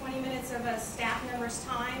 minutes, 20 minutes of a staff member's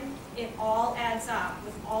time, it all adds up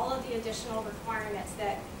with all of the additional requirements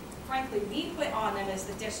that, frankly, we put on them as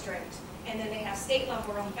the district. And then they have state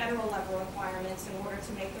level and federal level requirements in order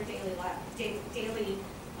to make their daily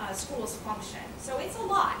schools function. So it's a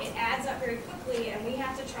lot. It adds up very quickly, and we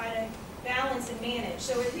have to try to balance and manage.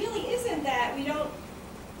 So it really isn't that we don't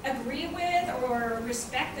agree with or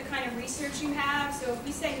respect the kind of research you have. So if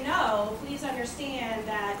we say no, please understand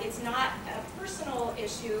that it's not a personal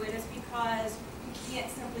issue. It is because we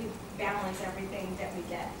can't simply balance everything that we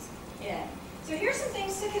get in. So here's some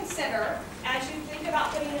things to consider as you think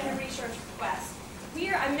about putting in a research request.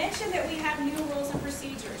 I mentioned that we have new rules and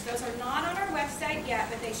procedures. Those are not on our website yet,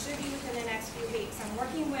 but they should be within the next few weeks. I'm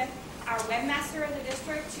working with our webmaster of the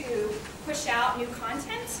district to push out new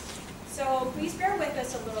content. So please bear with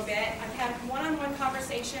us a little bit. I've had one-on-one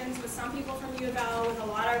conversations with some people from U of L, with a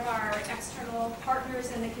lot of our external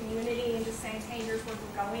partners in the community, and just saying, hey, here's where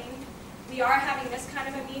we're going. We are having this kind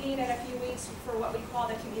of a meeting in a few weeks for what we call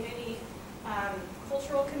the Community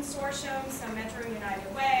Cultural Consortium, so Metro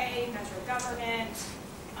United Way, Metro Government,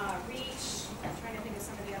 REACH, I'm trying to think of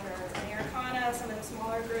some of the other, Americana, some of the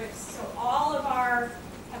smaller groups. So all of our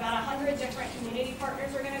about 100 different community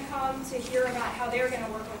partners are going to come to hear about how they're going to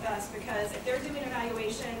work with us, because if they're doing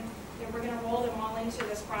evaluation, then we're going to roll them all into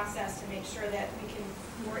this process to make sure that we can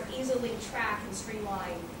more easily track and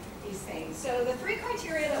streamline these things. So the 3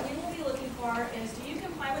 criteria that we will be looking for is, do you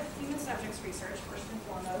comply with human subjects research, first and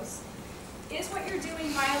foremost? Is what you're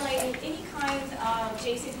doing violating any kind of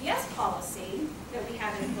JCPS policy that we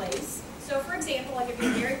have in place? So for example, I'll give you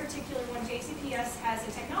a very particular one. JCPS has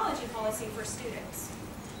a technology policy for students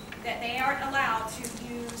that they aren't allowed to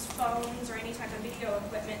use phones or any type of video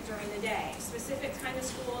equipment during the day. Specific kind of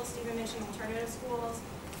schools, Stephen mentioned alternative schools,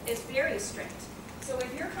 is very strict. So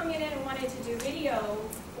if you're coming in and wanting to do video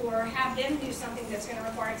or have them do something that's going to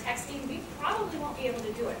require texting, we probably won't be able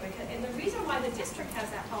to do it. And the reason why the district has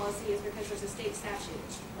that policy is because there's a state statute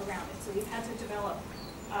around it. So we've had to develop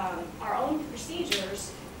our own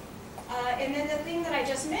procedures. And then the thing that I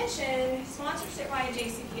just mentioned, sponsorship by a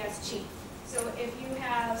JCPS chief. So if you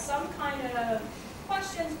have some kind of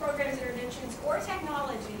questions, programs, interventions, or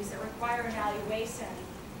technologies that require evaluation,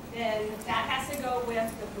 then that has to go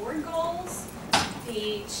with the board goals,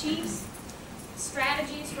 the chief's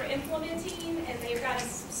strategies for implementing, and they've got to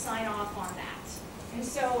sign off on that. And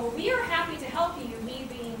so we are happy to help you, we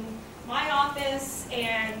being my office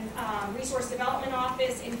and resource development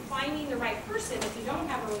office, in finding the right person if you don't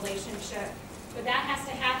have a relationship, but that has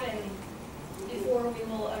to happen before we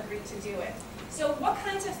will agree to do it. So what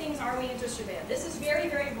kinds of things are we interested in? This is very,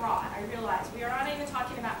 very broad, I realize. We are not even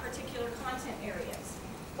talking about particular content areas.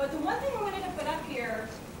 But the one thing I wanted to put up here,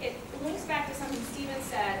 it links back to something Stephen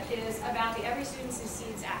said, is about the Every Student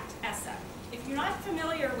Succeeds Act, ESSA. If you're not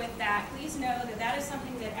familiar with that, please know that that is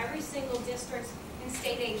something that every single district and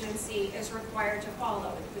state agency is required to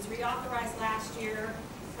follow. It was reauthorized last year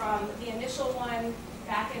from the initial one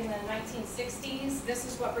back in the 1960s. This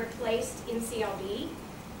is what replaced NCLB.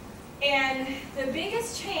 And the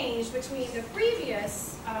biggest change between the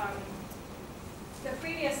previous act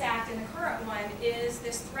and the current one is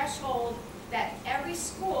this threshold that every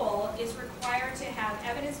school is required to have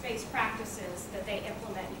evidence-based practices that they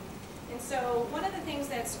implement. And so one of the things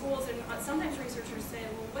that schools and sometimes researchers say,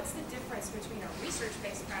 well, what's the difference between a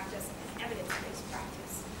research-based practice and an evidence-based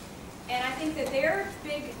practice? And I think that their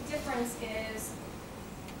big difference is,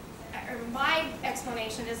 or my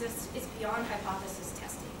explanation is, it's beyond hypothesis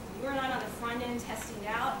testing. You are not on the front end testing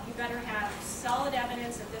out. You better have solid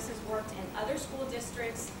evidence that this has worked in other school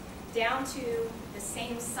districts, down to the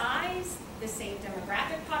same size, the same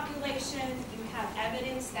demographic population. You have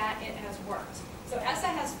evidence that it has worked. So ESSA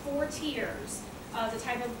has 4 tiers of the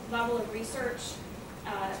type of level of research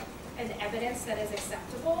and evidence that is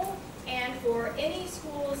acceptable. And for any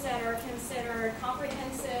schools that are considered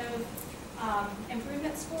comprehensive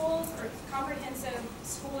improvement schools or comprehensive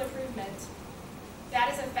school improvement, that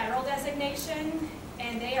is a federal designation,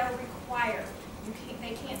 and they are required.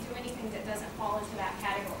 They can't do anything that doesn't fall into that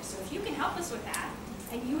category. So if you can help us with that,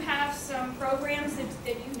 and you have some programs that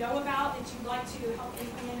you know about that you'd like to help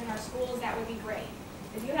implement in our schools, that would be great.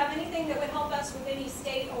 If you have anything that would help us with any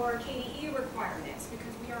state or KDE requirements,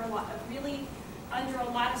 because we are really under a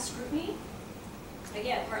lot of scrutiny,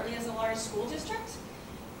 again, partly as a large school district.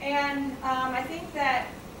 And I think that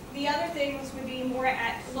the other things would be more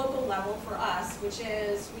at local level for us, which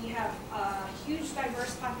is we have a huge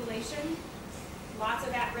diverse population, lots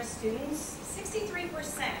of at-risk students, 63%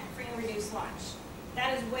 free and reduced lunch.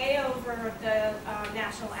 That is way over the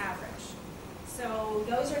national average. So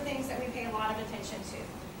those are things that we pay a lot of attention to.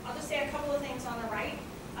 I'll just say a couple of things on the right.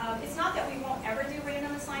 It's not that we won't ever do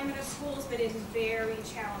random assignment of schools, but it is very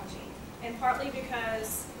challenging. And partly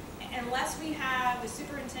because unless we have the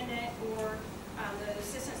superintendent or the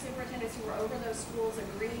assistant superintendents who are over those schools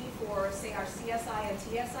agree for, say, our CSI and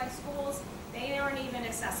TSI schools, they aren't even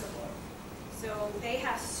accessible. So they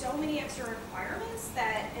have so many extra requirements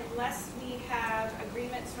that unless we have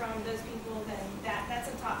agreements from those people, then that's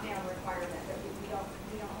a top-down requirement that we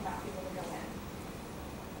don't allow people to go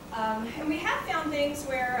in. And we have found things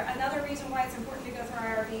where another reason why it's important to go through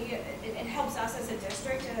IRB, it helps us as a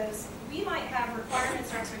district, is we might have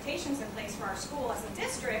requirements or expectations in place for our school as a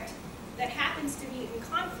district that happens to be in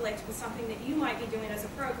conflict with something that you might be doing as a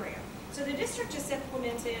program. So the district just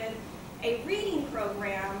implemented a reading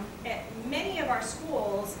program at many of our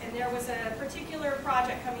schools, and there was a particular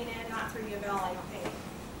project coming in, not through U of L, I don't think.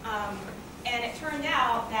 And it turned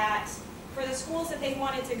out that for the schools that they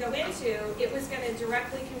wanted to go into, it was going to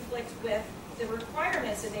directly conflict with the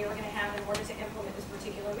requirements that they were going to have in order to implement this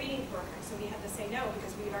particular reading program. So we had to say no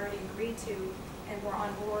because we had already agreed to and were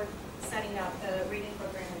on board setting up the reading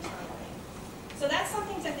program internally. So that's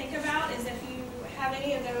something to think about, is if you have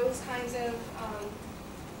any of those kinds of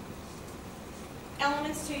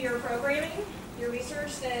elements to your programming, your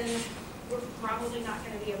research, then we're probably not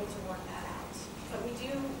going to be able to work that out. But we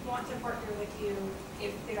do want to partner with you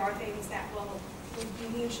if there are things that will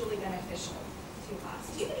be mutually beneficial to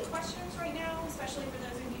us. Do you have any questions right now, especially for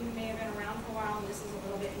those of you who may have been around for a while and this is a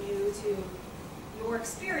little bit new to your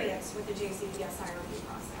experience with the JCPS IRB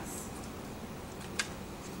process?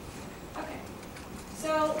 Okay.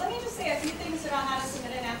 So let me just say a few things about how to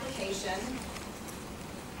submit an application.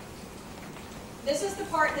 This is the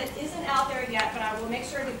part that isn't out there yet, but I will make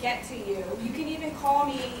sure to get to you. You can even call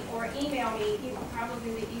me or email me.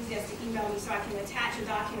 Probably the easiest to email me so I can attach a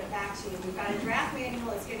document back to you. We've got a draft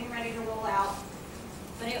manual. It's getting ready to roll out,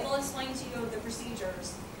 but it will explain to you the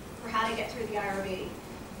procedures for how to get through the IRB.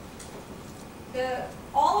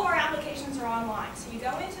 All of our applications are online. So you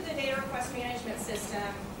go into the data request management system,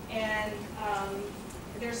 and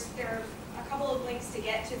there are a couple of links to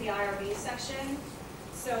get to the IRB section.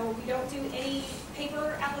 So we don't do any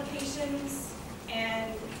paper applications,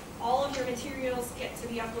 and all of your materials get to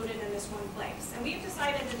be uploaded in this one place. And we've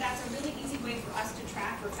decided that that's a really easy way for us to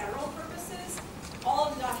track for federal purposes all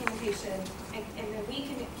of the documentation, and then we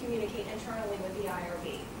can communicate internally with the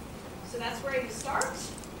IRB. So that's where you start.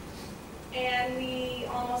 And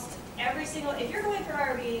if you're going through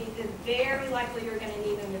IRB, then very likely you're going to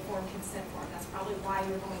need an informed consent form. That's probably why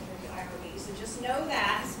you're going through the IRB. So just know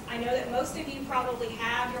that. I know that most of you probably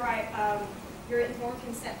have your informed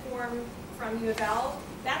consent form from U of L.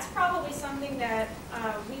 That's probably something that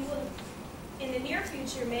we will, in the near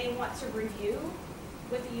future, may want to review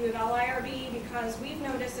with the U of L IRB, because we've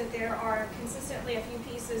noticed that there are consistently a few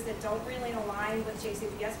pieces that don't really align with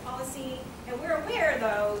JCPS policy. And we're aware,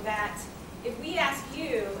 though, that if we ask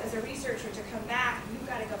you as a researcher to come back, you've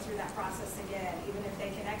got to go through that process again. Even if they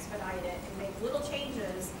can expedite it and make little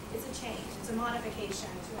changes, it's a change. It's a modification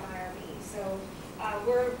to an IRB. So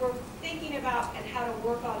we're thinking about and how to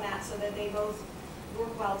work on that so that they both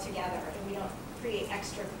work well together and we don't create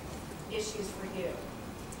extra issues for you.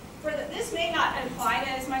 This may not apply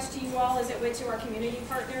as much to you all as it would to our community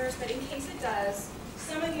partners, but in case it does,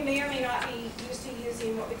 some of you may or may not be used to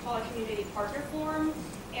using what we call a community partner form.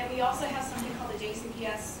 And we also have something called the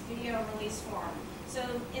JCPS video release form. So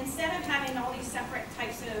instead of having all these separate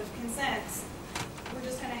types of consents, we're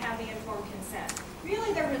just going to have the informed consent.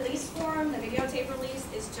 Really, the release form, the videotape release,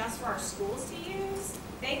 is just for our schools to use.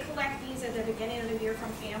 They collect these at the beginning of the year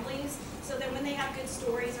from families, so that when they have good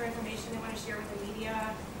stories or information they want to share with the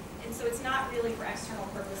media. And so it's not really for external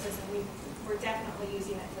purposes, and we're definitely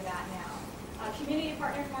using it for that now. Community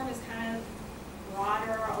partner form is kind of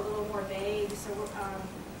broader, a little more vague, so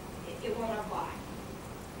it won't apply.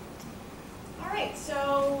 All right,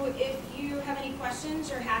 so if you have any questions,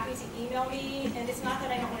 you're happy to email me. And it's not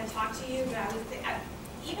that I don't want to talk to you, but I would think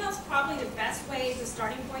email is probably the best way as a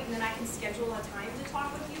starting point, and then I can schedule a time to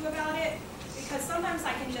talk with you about it. Because sometimes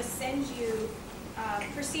I can just send you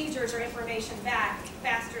procedures or information back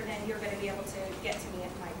faster than you're going to be able to get to me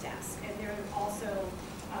at my desk. And there are also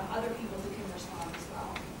other people who can respond as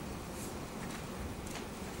well.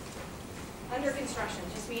 Under construction,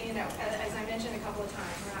 just meaning that, as I mentioned a couple of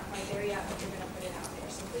times, we're not quite there yet, but we're going to put it out there.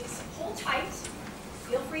 So please hold tight.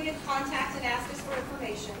 Feel free to contact and ask us for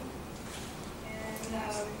information. And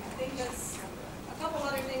I think that's a couple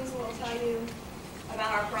other things we'll tell you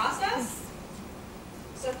about our process.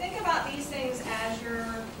 So think about these things as you're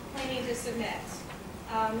planning to submit.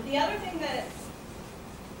 The other thing that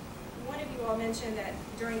one of you all mentioned that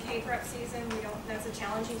during K-Prep season, that's a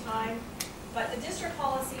challenging time. But the district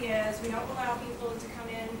policy is we don't allow people to come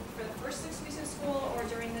in for the first 6 weeks of school or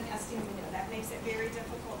during the testing window. That makes it very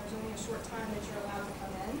difficult. There's only a short time that you're allowed to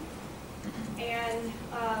come in. And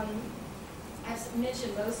I've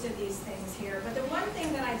mentioned most of these things here. But the one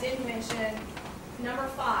thing that I didn't mention, number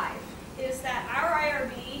 5, is that our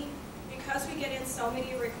IRB, because we get in so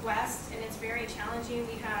many requests and it's very challenging,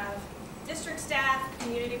 we have district staff,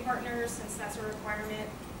 community partners, since that's a requirement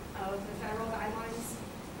of the federal guidelines.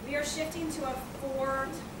 We are shifting to a 4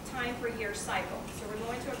 time per year cycle. So we're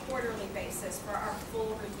going to a quarterly basis for our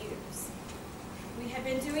full reviews. We have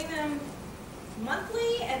been doing them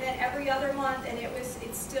monthly and then every other month, and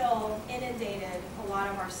it's still inundated a lot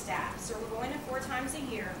of our staff. So we're going to 4 times a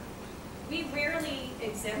year. We rarely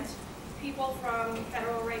exempt people from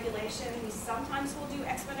federal regulation. We sometimes will do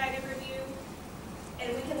expedited review,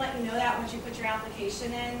 and we can let you know that once you put your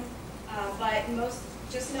application in. But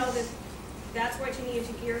just know that that's what you need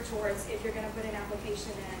to gear towards if you're going to put an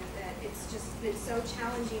application in, that it's just been so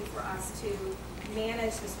challenging for us to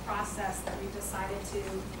manage this process that we've decided to.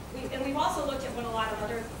 And we've also looked at what a lot of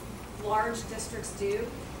other large districts do.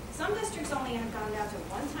 Some districts only have gone down to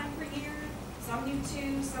 1 time per year. Some do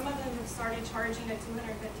 2. Some of them have started charging a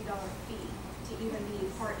 $250 fee to even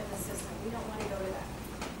be part of the system. We don't want to go to that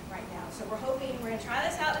right now. So we're hoping we're going to try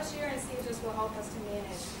this out this year and see if this will help us to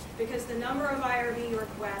manage, because the number of IRB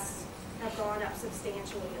requests have gone up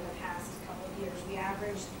substantially in the past couple of years. We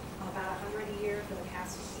averaged about 100 a year for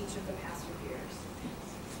each of the past few years.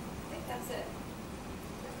 I think that's it.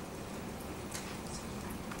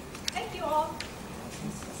 Thank you all.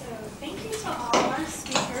 So thank you to all our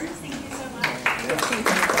speakers. Thank you so much.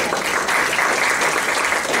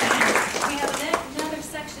 We have another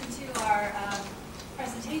section to our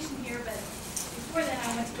presentation here, but before that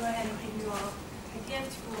I want to go ahead and give you all a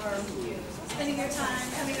gift for spending your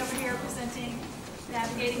time coming over here, presenting,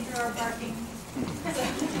 navigating through our parking.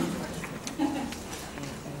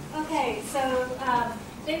 Okay, so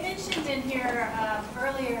they mentioned in here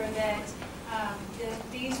earlier that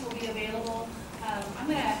these will be available.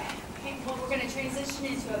 We're going to transition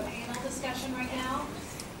into a panel discussion right now.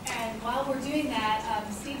 And while we're doing that,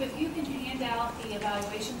 Steve, if you can hand out the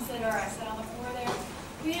evaluations that are set on the floor there.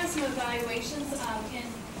 We have some evaluations, and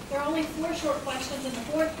there are only 4 short questions, and the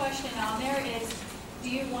 4th question on there is, do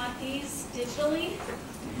you want these digitally?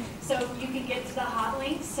 So you can get to the hot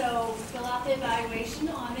link, so fill out the evaluation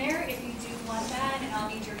on there if you do want that, and I'll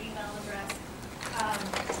need your email address.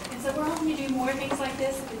 And so we're hoping to do more things like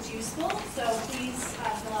this if it's useful, so please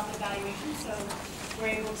fill out the evaluation so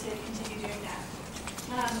we're able to continue doing that.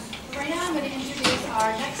 Right now I'm going to introduce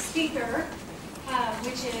our next speaker,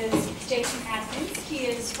 which is Jason Atkins. He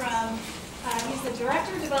is from, he's the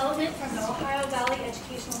Director of Development from the Ohio Valley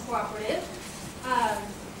Educational Cooperative.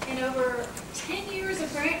 In over 10 years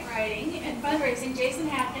of grant writing and fundraising, Jason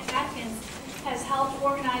Atkins has helped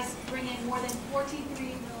organize, bring in more than $43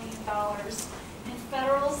 million in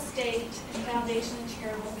federal, state, and foundation and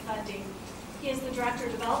charitable funding. He is the Director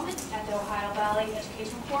of Development at the Ohio Valley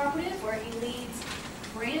Educational Cooperative, where he leads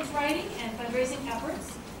grant writing and fundraising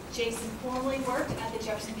efforts. Jason formerly worked at the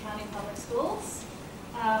Jefferson County Public Schools,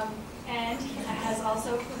 and has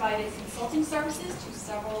also provided consulting services to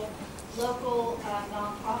several local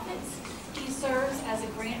nonprofits. He serves as a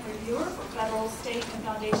grant reviewer for federal, state, and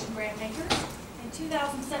foundation grant makers. In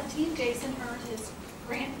 2017, Jason earned his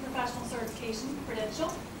grant professional certification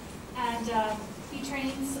credential, and he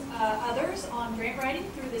trains others on grant writing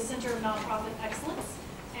through the Center of Nonprofit Excellence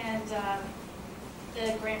and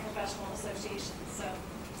the Grant Professional Association. So,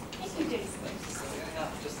 thank you, Jason.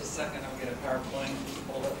 Just a second, I'll get a PowerPoint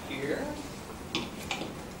pulled up here.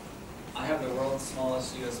 I have the world's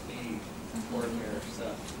smallest USB port here,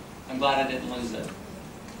 so I'm glad I didn't lose it.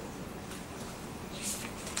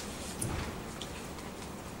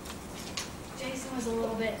 Jason was a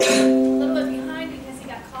little bit behind because he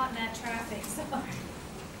got caught in that traffic. So.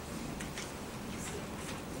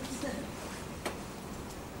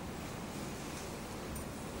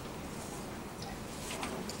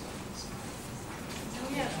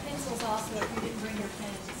 We have pencils also if we didn't bring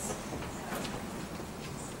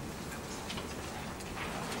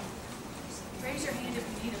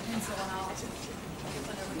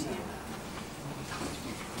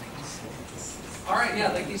All right, yeah,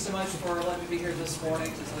 thank you so much for letting me be here this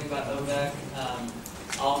morning to tell you about OVEC.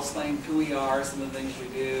 I'll explain who we are, some of the things we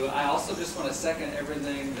do. I also just want to second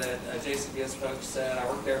everything that JCPS folks said. I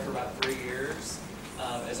worked there for about 3 years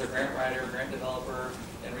as a grant writer, grant developer,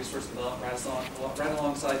 and resource development right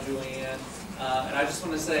alongside Julianne. And I just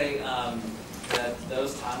want to say that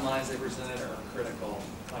those timelines they presented are critical.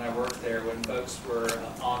 When I worked there, when folks were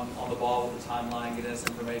on the ball with the timeline, getting us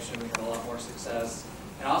information, we had a lot more success.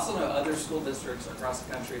 And I also know other school districts across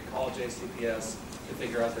the country call JCPS to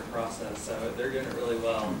figure out their process. So they're doing it really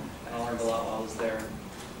well, and I learned a lot while I was there.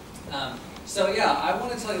 So yeah, I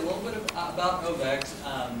want to tell you a little bit about OVEC.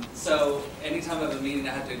 So anytime I have a meeting,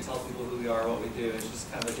 I have to tell people who we are, what we do. It's just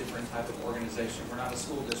kind of a different type of organization. We're not a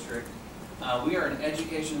school district. We are an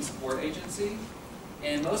education support agency.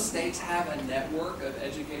 And most states have a network of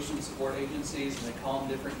education support agencies, and they call them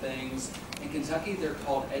different things. In Kentucky, they're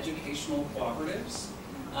called educational cooperatives.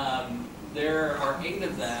 There are 8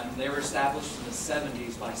 of them. They were established in the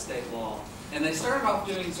 70s by state law. And they started off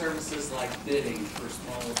doing services like bidding for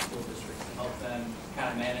smaller school districts to help them kind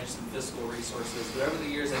of manage some fiscal resources. But over the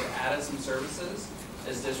years, they've added some services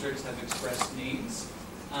as districts have expressed needs.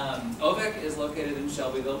 OVEC is located in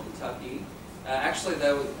Shelbyville, Kentucky. Actually,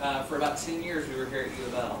 though, for about 10 years, we were here at U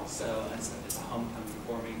of L, so it's a homecoming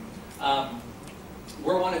for me.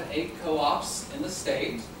 We're one of 8 co-ops in the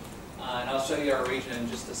state, and I'll show you our region in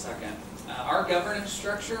just a second. Our governance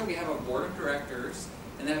structure, we have a board of directors,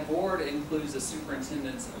 and that board includes the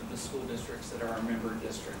superintendents of the school districts that are our member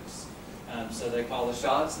districts. So they call the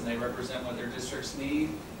shots, and they represent what their districts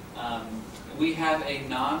need. We have a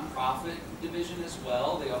nonprofit division as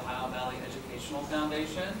well, the Ohio Valley Educational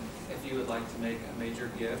Foundation. If you would like to make a major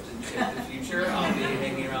gift and shape the future, I'll be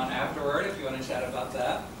hanging around afterward if you want to chat about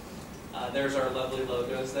that. There's our lovely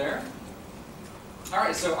logos there. All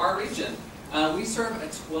right, so our region. We serve a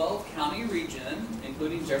 12-county region,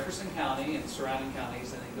 including Jefferson County and surrounding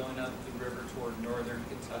counties, and then going up the river toward northern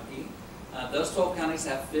Kentucky. Those 12 counties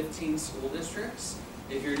have 15 school districts.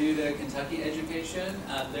 If you're new to Kentucky education,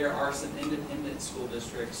 there are some independent school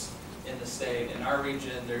districts in the state. In our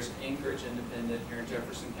region, there's Anchorage Independent here in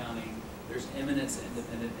Jefferson County. There's Eminence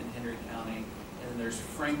Independent in Henry County. And then there's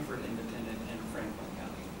Frankfort Independent in Franklin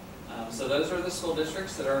County. So those are the school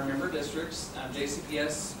districts that are member districts.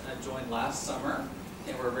 JCPS joined last summer,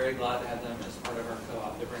 and we're very glad to have them as part of our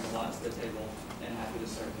co-op. They bring a lot to the table, and happy to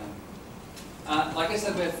serve them. Like I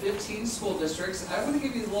said, we have 15 school districts. I want to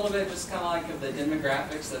give you a little bit just kind of like of the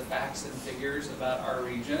demographics, the facts and figures about our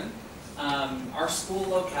region. Our school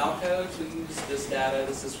locale codes, we use this data.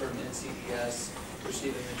 This is from NCPS, which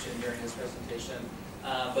Stephen mentioned during his presentation.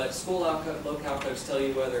 But school locale codes tell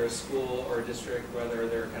you whether a school or a district, whether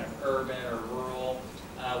they're kind of urban or rural.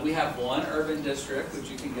 We have one urban district, which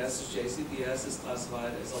you can guess is JCPS, is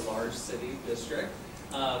classified as a large city district.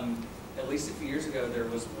 At least a few years ago, there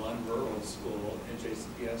was one rural school in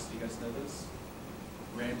JCPS. Do you guys know this?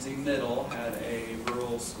 Ramsey Middle had a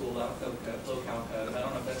rural school locale code. I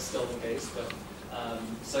don't know if that's still the case, but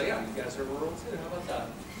so yeah, you guys are rural too. How about that?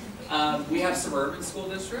 We have suburban school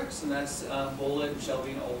districts, and that's Bullitt,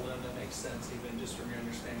 Shelby, and Oldham. That makes sense even just from your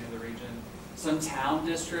understanding of the region. Some town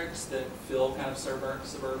districts that feel kind of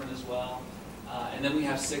suburban as well. And then we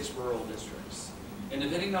have 6 rural districts. And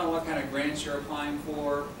depending on what kind of grants you're applying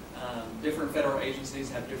for, different federal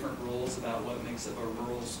agencies have different rules about what makes up a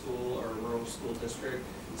rural school or a rural school district.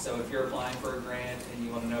 So if you're applying for a grant and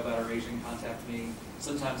you want to know about a region, contact me.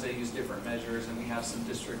 Sometimes they use different measures, and we have some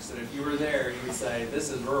districts that if you were there, you would say,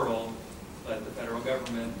 this is rural, but the federal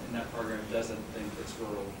government in that program doesn't think it's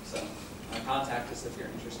rural. So contact us if you're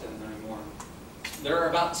interested in learning more. There are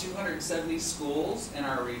about 270 schools in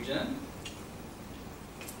our region.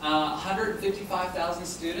 155,000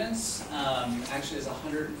 students. Actually, it's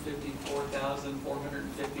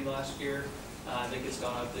 154,450 last year. I think it's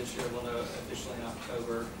gone up this year. We'll know officially in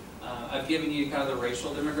October. I've given you kind of the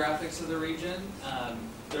racial demographics of the region.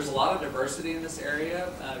 There's a lot of diversity in this area.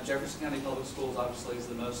 Jefferson County Public Schools obviously is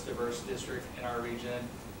the most diverse district in our region,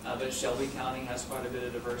 but Shelby County has quite a bit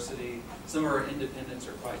of diversity. Some of our independents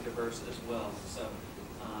are quite diverse as well. So,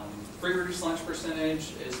 free reduced lunch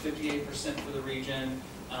percentage is 58% for the region.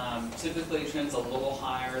 Typically, it trends a little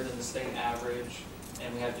higher than the state average,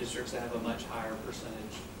 and we have districts that have a much higher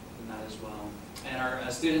percentage than that as well. And our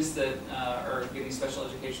students that are getting special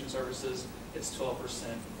education services, it's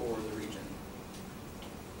 12% for the region.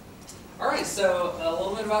 All right, so a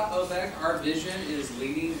little bit about OVEC. Our vision is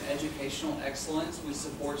leading educational excellence. We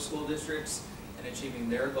support school districts in achieving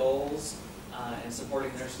their goals and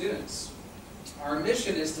supporting their students. Our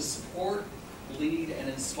mission is to support lead and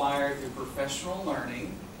inspire through professional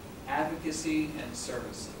learning, advocacy, and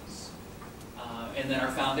services. And then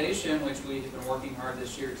our foundation, which we've been working hard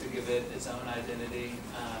this year to give it its own identity,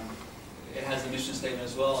 it has a mission statement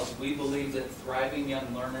as well, as we believe that thriving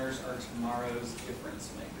young learners are tomorrow's difference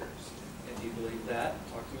makers. If you believe that,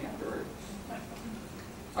 talk to me afterward.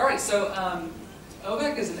 All right, so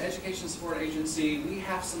OVEC is an education support agency. We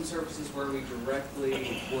have some services where we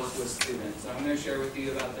directly work with students. I'm going to share with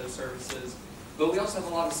you about those services. But we also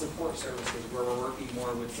have a lot of support services where we're working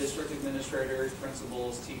more with district administrators,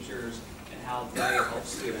 principals, teachers, and how they help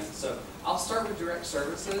students. So I'll start with direct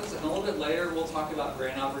services, and a little bit later we'll talk about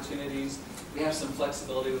grant opportunities. We have some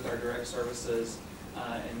flexibility with our direct services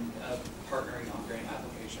and partnering on grant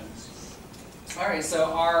applications. All right,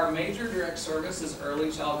 so our major direct service is early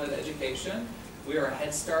childhood education. We are a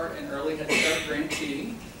Head Start and Early Head Start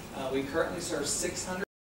grantee. We currently serve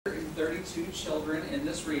 632 children in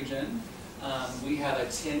this region. We have a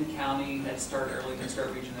 10-county Head Start, Early Head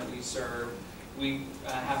Start region that we serve. We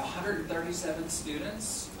have 137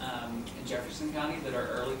 students in Jefferson County that are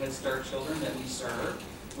Early Head Start children that we serve.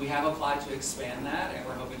 We have applied to expand that, and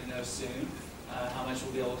we're hoping to know soon how much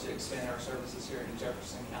we'll be able to expand our services here in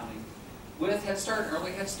Jefferson County. With Head Start and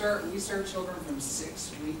Early Head Start, we serve children from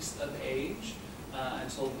 6 weeks of age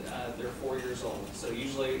until they're 4 years old. So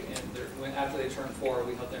usually after they turn 4,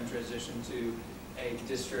 we help them transition to a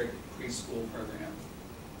district preschool program.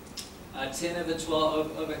 10 of the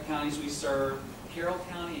 12 OVEC counties we serve, Carroll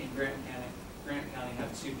County and Grant County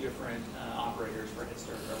have 2 different operators for Head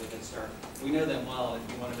Start and Early Head Start. We know them well.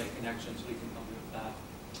 If you want to make connections, we can help you with that.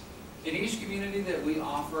 In each community that we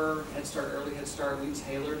offer Head Start, Early Head Start, we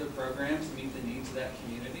tailor the program to meet the needs of that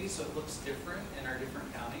community, so it looks different in our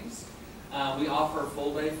different counties. We offer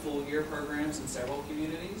full-day, full-year programs in several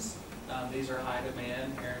communities. These are high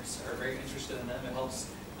demand. Parents are very interested in them. It helps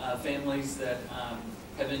families that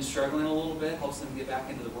have been struggling a little bit, helps them get back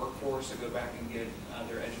into the workforce or go back and get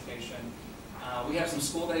their education. We have some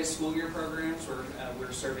school day, school year programs where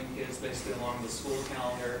we're serving kids basically along the school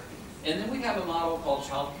calendar. And then we have a model called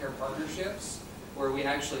Child Care Partnerships, where we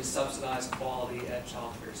actually subsidize quality at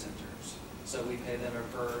child care centers. So we pay them a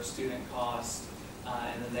per student cost,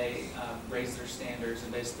 and then they raise their standards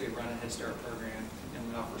and basically run a Head Start program, and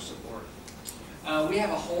we offer support. We have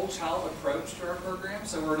a whole child approach to our program,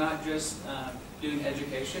 so we're not just doing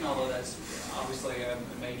education, although that's obviously a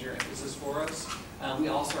major emphasis for us. We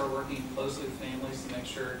also are working closely with families to make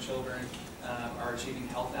sure children are achieving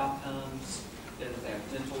health outcomes, that if they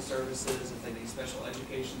have dental services, if they need special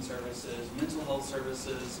education services, mental health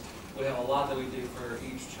services. We have a lot that we do for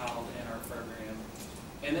each child in our program.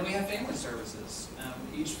 And then we have family services.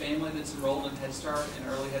 Each family that's enrolled in Head Start and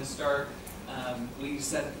Early Head Start, we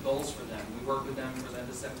set goals for them. We work with them for them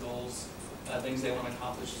to set goals, things they want to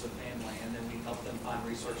accomplish as a family, and then we help them find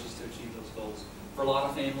resources to achieve those goals. For a lot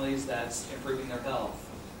of families, that's improving their health,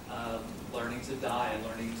 learning to diet,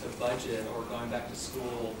 learning to budget, or going back to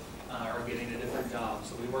school, or getting a different job.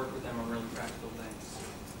 So we work with them on really practical things.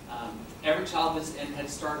 Every child that's in Head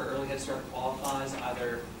Start or Early Head Start qualifies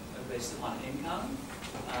either based upon income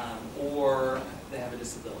or they have a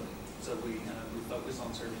disability. So we focus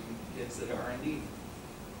on serving kids that are in need.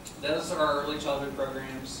 Those are our early childhood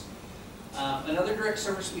programs. Another direct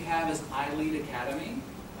service we have is iLead Academy.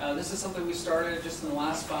 This is something we started just in the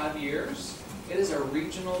last 5 years. It is a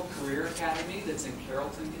regional career academy that's in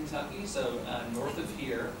Carrollton, Kentucky, so north of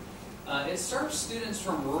here. It serves students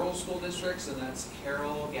from rural school districts, and that's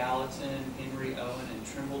Carroll, Gallatin, Henry, Owen, and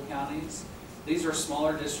Trimble counties. These are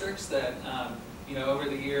smaller districts that, over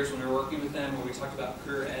the years when we were working with them, when we talked about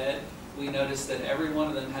career ed, we noticed that every one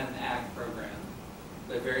of them had an ag program,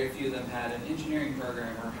 but very few of them had an engineering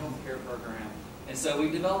program or a healthcare program. And so we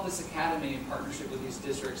developed this academy in partnership with these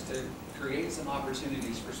districts to create some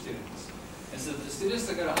opportunities for students. And so the students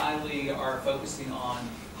that go to iLead are focusing on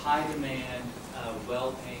high-demand,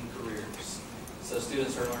 well-paying careers. So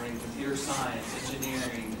students are learning computer science,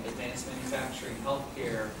 engineering, advanced manufacturing,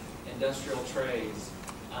 healthcare, industrial trades.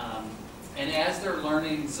 And as they're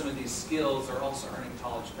learning some of these skills, they're also earning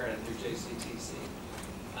college credit through JCPS.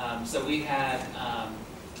 So we had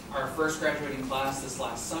our first graduating class this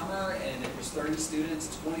last summer, and it was 30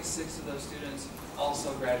 students. 26 of those students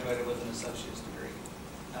also graduated with an associate's degree.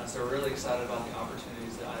 So we're really excited about the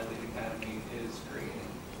opportunities that iLead Academy is creating.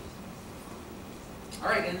 All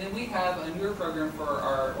right, and then we have a newer program for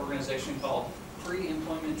our organization called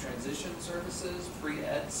Pre-Employment Transition Services,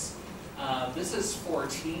 Pre-ETS. This is for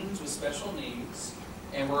teens with special needs,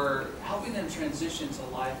 and we're helping them transition to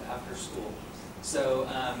life after school. So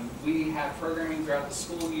we have programming throughout the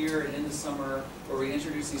school year and in the summer where we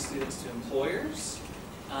introduce these students to employers,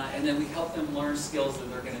 And then we help them learn skills that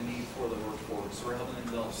they're going to need for the workforce. So we're helping them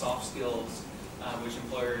develop soft skills, which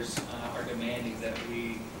employers are demanding that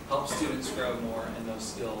we help students grow more in those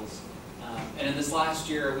skills. And in this last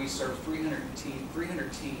year, we served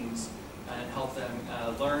 300 teens and helped them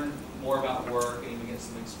learn more about work and even get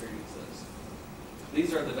some experiences.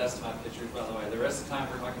 These are the best of my pictures, by the way. The rest of the time,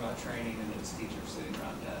 we're talking about training, and it's teachers sitting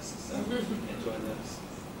around desks. So enjoy those.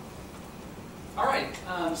 All right,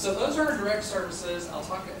 so those are our direct services. I'll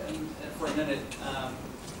talk for a minute,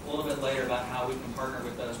 a little bit later, about how we can partner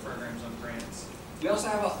with those programs on grants. We also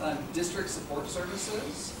have district support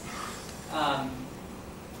services.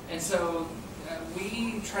 And so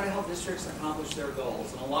we try to help districts accomplish their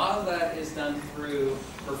goals. And a lot of that is done through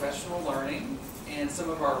professional learning and some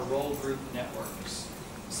of our role group networks.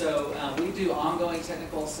 So we do ongoing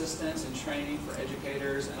technical assistance and training for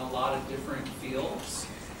educators in a lot of different fields.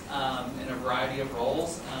 In a variety of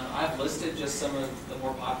roles. I've listed just some of the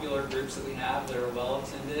more popular groups that we have that are well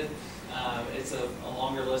attended. It's a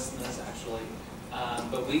longer list than this actually.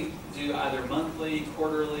 But we do either monthly,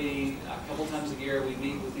 quarterly, a couple times a year, we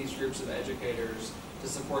meet with these groups of educators to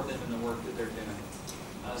support them in the work that they're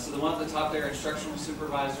doing. So the one at the top there, instructional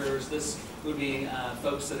supervisors, this would be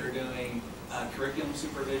folks that are doing curriculum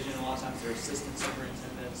supervision. A lot of times they're assistant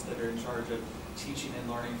superintendents that are in charge of teaching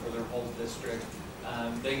and learning for their whole district.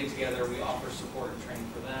 They get together, we offer support and training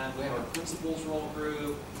for them. We have our principals role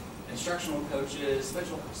group, instructional coaches,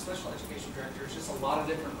 special education directors, just a lot of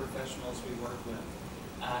different professionals we work with.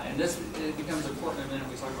 And this it becomes important in a minute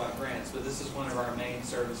we talk about grants, but this is one of our main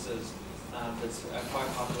services that's quite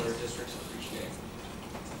popular, districts appreciate.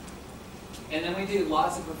 And then we do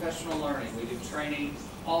lots of professional learning. We do training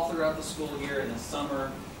all throughout the school year in the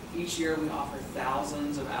summer. Each year we offer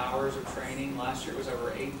thousands of hours of training. Last year it was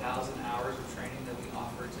over 8,000 hours of training that we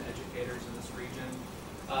offered to educators in this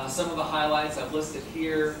region. Some of the highlights I've listed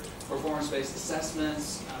here: performance-based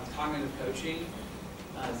assessments, cognitive coaching,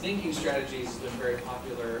 thinking strategies has been very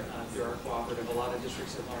popular through our cooperative. A lot of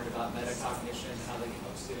districts have learned about metacognition, how they can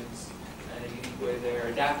help students in a unique way there.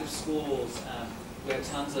 Adaptive schools, we have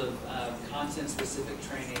tons of content-specific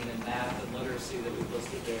training in math and literacy that we've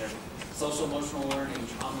listed there. Social emotional learning,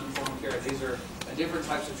 trauma-informed care, these are different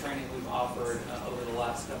types of training we've offered over the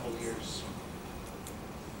last couple of years.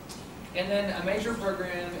 And then a major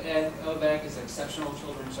program at OVEC is Exceptional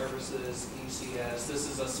Children's Services, ECS. This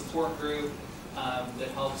is a support group that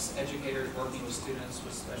helps educators working with students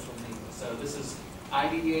with special needs. So this is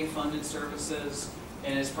IDEA-funded services,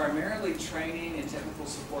 and it's primarily training and technical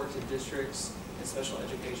support to districts and special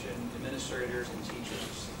education administrators and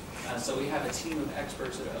teachers. So we have a team of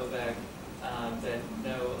experts at OVEC that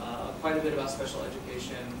know quite a bit about special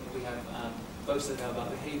education. We have folks that know about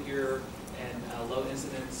behavior and low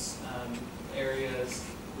incidence areas.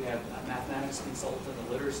 We have a mathematics consultant,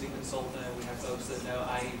 a literacy consultant. We have folks that know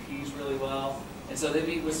IEPs really well. And so they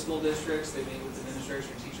meet with school districts, they meet with administrators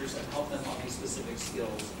and teachers and help them on these specific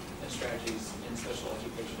skills and strategies in special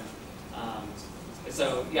education.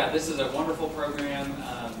 So yeah, this is a wonderful program.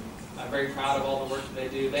 I'm very proud of all the work that they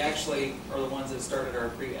do. They actually are the ones that started our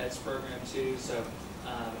pre-EDS program too. So,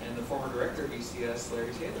 and the former director of ECS,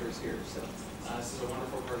 Larry Taylor, is here. So this is a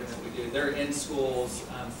wonderful program that we do. They're in schools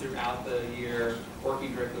throughout the year,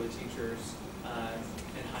 working directly with teachers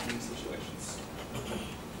in high-need situations.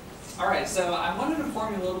 All right, so I wanted to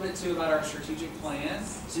inform you a little bit too about our strategic plan,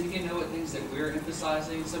 so you can know what things that we're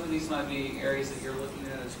emphasizing. Some of these might be areas that you're looking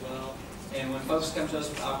at as well. And when folks come to us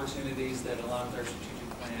with opportunities that align with our strategic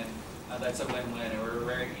plan, that's a win-win, and we're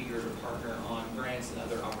very eager to partner on grants and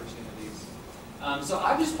other opportunities. So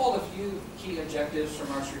I've just pulled a few key objectives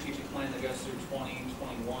from our strategic plan that goes through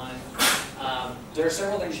 2021. There are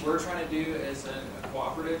several things we're trying to do as a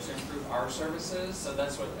cooperative to improve our services, so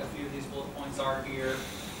that's what a few of these bullet points are here.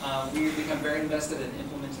 We've become very invested in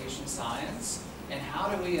implementation science, and how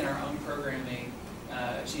do we in our own programming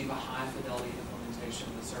achieve a high fidelity implementation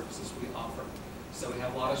of the services we offer. So we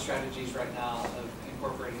have a lot of strategies right now of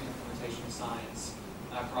incorporating implementation science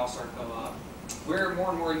across our co-op. We're more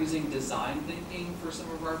and more using design thinking for some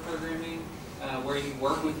of our programming, where you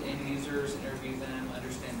work with end users, interview them,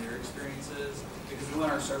 understand their experiences, because we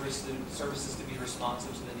want our services to be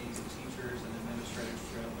responsive to the needs of teachers and administrators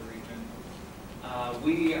throughout the region.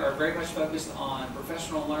 We are very much focused on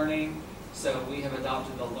professional learning, so we have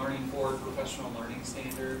adopted the Learning Forward professional learning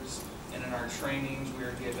standards, and in our trainings we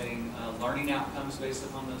are giving learning outcomes based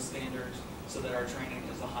upon those standards, so that our training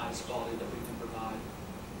is the highest quality that we can provide.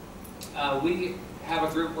 We have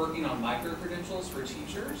a group working on micro-credentials for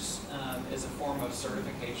teachers as a form of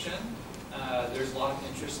certification. There's a lot of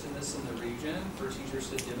interest in this in the region for teachers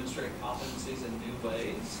to demonstrate competencies in new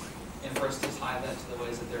ways. and for us to tie that to the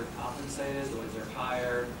ways that they're compensated, the ways they're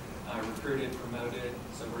hired, recruited, promoted.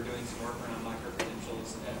 So we're doing some work around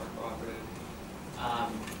micro-credentials at our cooperative.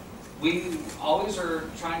 We always are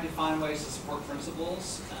trying to find ways to support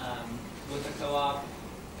principals with the co-op.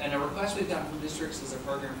 And a request we've gotten from districts is a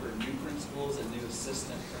program for new principals and new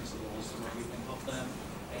assistant principals, where we can help them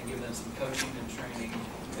and give them some coaching and training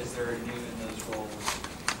as they're new in those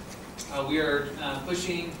roles. We are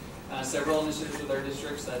pushing several initiatives with our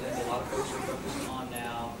districts that I think a lot of folks are focusing on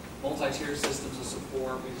now. Multi-tier systems of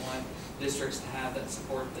support. We want districts to have that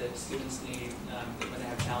support that students need when they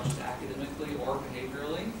have challenges academically or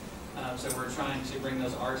behaviorally. So we're trying to bring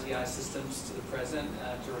those RTI systems to the present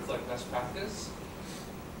to reflect best practice.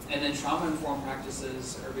 And then trauma-informed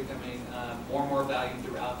practices are becoming more and more valued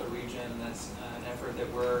throughout the region. That's an effort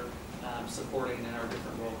that we're supporting in our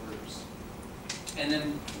different role groups. And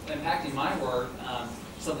then impacting my work,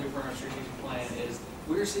 something from our strategic plan is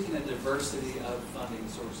we're seeking a diversity of funding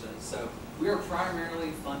sources. So we are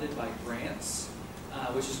primarily funded by grants,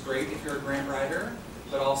 which is great if you're a grant writer,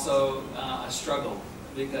 but also a struggle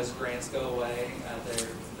because grants go away,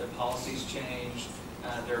 their policies change,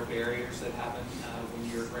 there are barriers that happen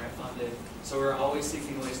when you're grant funded. So we're always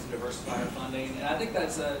seeking ways to diversify our funding. And I think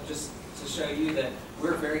that's just to show you that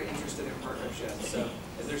we're very interested in partnerships. So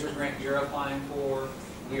if there's a grant you're applying for,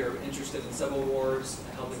 we are interested in sub-awards,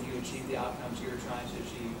 helping you achieve the outcomes you're trying to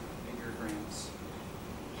achieve in your grants.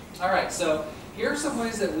 All right, so here are some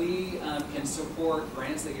ways that we can support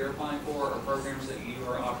grants that you're applying for or programs that you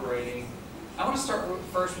are operating. I want to start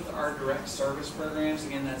first with our direct service programs.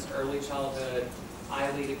 Again, that's early childhood,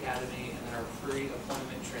 iLead Academy, and then our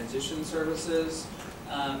pre-appointment transition services.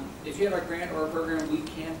 If you have a grant or a program, we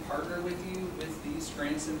can partner with you with these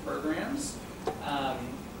grants and programs.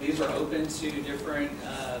 These are open to different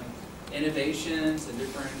innovations and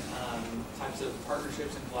different types of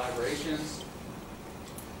partnerships and collaborations.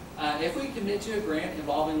 If we commit to a grant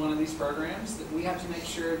involving one of these programs, we have to make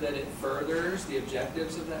sure that it furthers the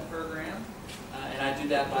objectives of that program. And I do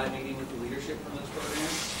that by meeting with the leadership from those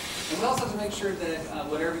programs. And we also have to make sure that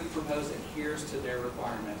whatever you propose adheres to their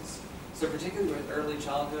requirements. So particularly with early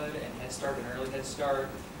childhood and Head Start and Early Head Start,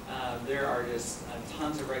 there are just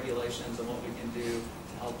tons of regulations on what we can do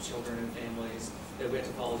to help children and families that we have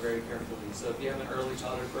to follow very carefully. So if you have an early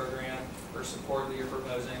childhood program or support that you're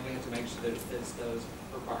proposing, we have to make sure that it fits those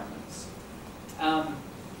requirements.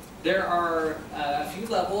 There are a few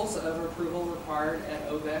levels of approval required at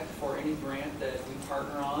OVEC for any grant that we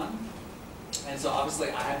partner on. And so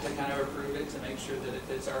obviously I have to kind of approve it to make sure that it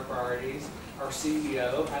fits our priorities. Our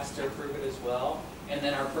CEO has to approve it as well. And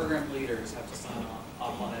then our program leaders have to sign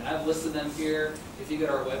off on it. And I've listed them here. If you go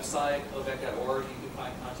to our website, ovec.org, you can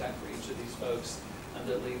find contact for each of these folks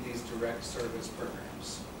that lead these direct service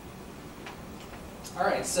programs. All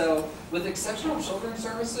right, so with Exceptional Children's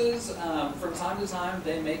Services, from time to time,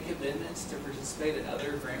 they make commitments to participate in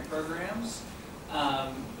other grant programs.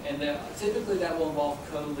 And typically that will involve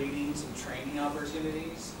co-leading some training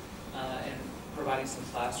opportunities and providing some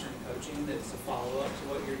classroom coaching that's a follow-up to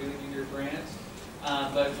what you're doing in your grant.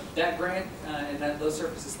 But that grant and those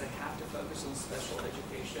services, they have to focus on special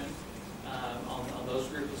education, on those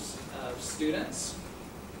groups of students.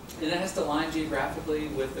 And that has to align geographically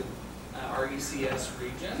with the our ECS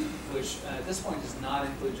region, which at this point does not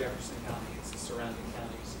include Jefferson County, it's the surrounding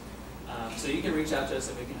counties. So you can reach out to us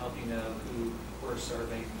and we can help you know who we're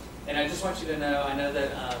serving. And I just want you to know, I know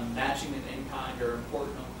that matching and in-kind are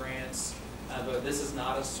important on grants, but this is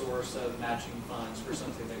not a source of matching funds for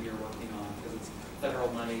something that you're working on because it's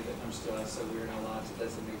federal money that comes to us, so we're not allowed to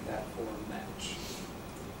designate that for a match.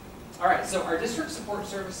 All right, so our district support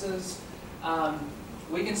services,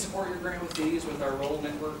 we can support your grant with these, with our role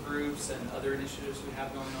network groups and other initiatives we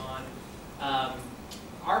have going on.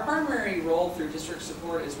 Our primary role through district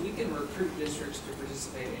support is we can recruit districts to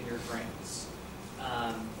participate in your grants.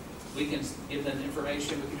 We can give them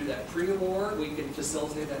information. We can do that pre-award. We can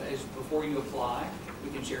facilitate that before you apply.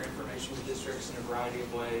 We can share information with districts in a variety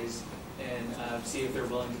of ways and see if they're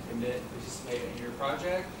willing to commit and participate in your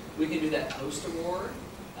project. We can do that post-award.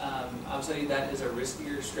 I'll tell you that is a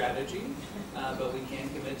riskier strategy, but we can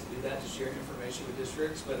commit to do that, to share information with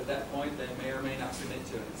districts, but at that point they may or may not commit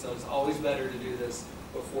to it. So it's always better to do this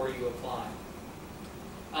before you apply.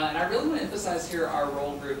 And I really want to emphasize here our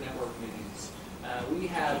role group network meetings. We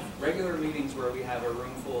have regular meetings where we have a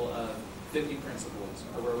room full of 50 principals,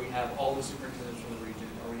 or where we have all the superintendents from the region,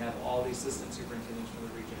 or we have all the assistant superintendents from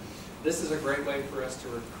the region. This is a great way for us to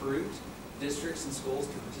recruit districts and schools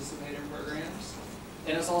to participate in programs.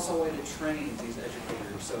 And it's also a way to train these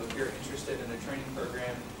educators. So if you're interested in a training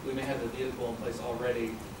program, we may have the vehicle in place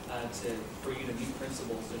already for you to meet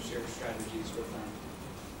principals and share strategies with them.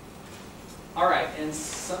 All right, and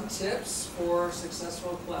some tips for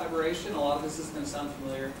successful collaboration. A lot of this is going to sound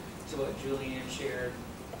familiar to what Julianne shared,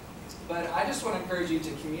 but I just want to encourage you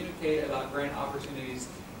to communicate about grant opportunities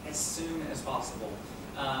as soon as possible.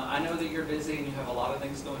 I know that you're busy and you have a lot of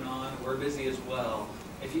things going on. We're busy as well.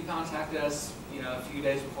 If you contact us, a few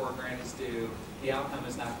days before a grant is due, the outcome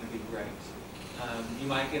is not going to be great. You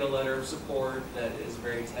might get a letter of support that is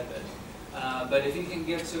very tepid. But if you can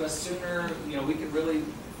get to us sooner, we could really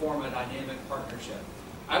form a dynamic partnership.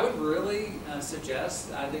 I would really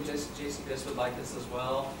suggest, I think JCPS would like this as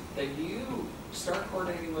well, that you start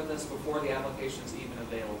coordinating with us before the application is even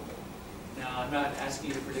available. Now, I'm not asking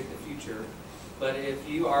you to predict the future, but if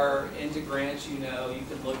you are into grants, you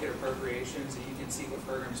can look at appropriations and you can see what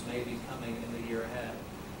programs may be coming in the year ahead.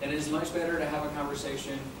 And it is much better to have a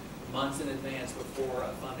conversation months in advance before a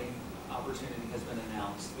funding opportunity has been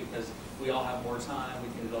announced, because we all have more time, we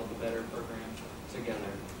can develop a better program together.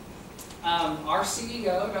 Our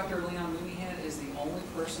CEO, Dr. Leon Mooneyhan, is the only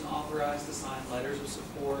person authorized to sign letters of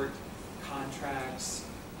support, contracts,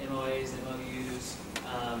 MOAs, MOUs.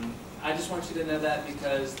 I just want you to know that,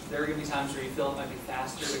 because there are going to be times where you feel it might be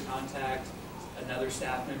faster to contact another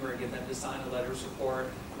staff member and get them to sign a letter of support.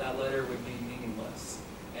 That letter would be meaningless.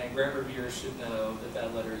 And grant reviewers should know that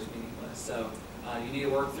that letter is meaningless. So you need to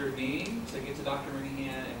work through me to get to Dr.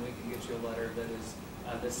 Mooneyhan, and we can get you a letter that is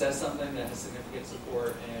that says something that has significant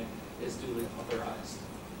support and is duly authorized.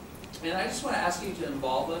 And I just want to ask you to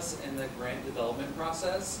involve us in the grant development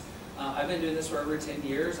process. I've been doing this for over 10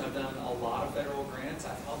 years. I've done a lot of federal grants.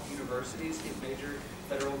 I've helped universities get major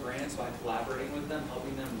federal grants by collaborating with them,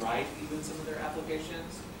 helping them write even some of their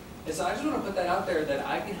applications. And so I just want to put that out there, that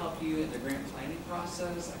I can help you in the grant planning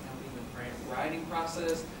process. I can help you in the grant writing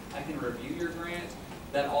process. I can review your grant.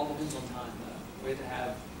 That all depends on time, though. We have to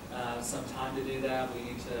have some time to do that. We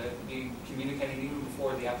need to be communicating even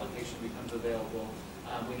before the application becomes available.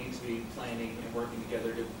 We need to be planning and working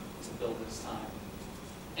together to build this time.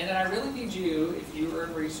 And then I really need you, if you are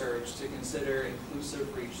in research, to consider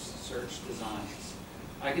inclusive research designs.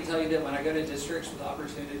 I can tell you that when I go to districts with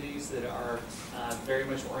opportunities that are very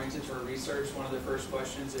much oriented toward research, one of the first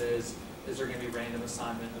questions is there going to be random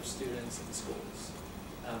assignment of students in schools?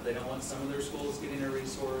 They don't want some of their schools getting a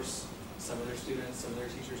resource, some of their students, some of their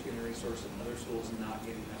teachers getting a resource, and other schools not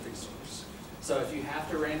getting that resource. So if you have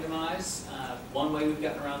to randomize, one way we've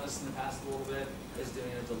gotten around this in the past a little bit is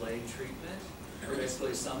doing a delayed treatment, where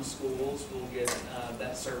basically some schools will get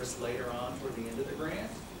that service later on toward the end of the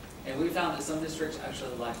grant. And we found that some districts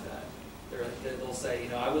actually like that. They'll say,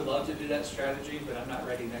 I would love to do that strategy, but I'm not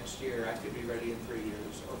ready next year. I could be ready in 3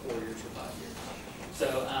 years or 4 years or 5 years.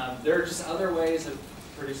 So there are just other ways of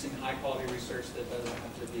producing high quality research that doesn't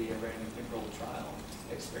have to be a random controlled trial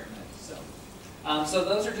experiment. So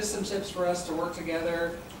those are just some tips for us to work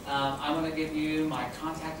together. I'm going to give you my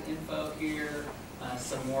contact info here,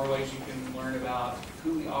 some more ways you can learn about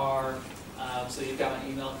who we are. So you've got my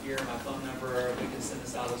email here, my phone number. We can send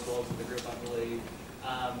this out as well to the group, I believe.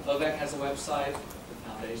 OVEC has a website. The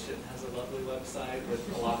foundation has a lovely website with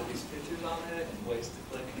a lot of these pictures on it and ways to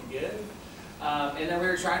click and give. And then we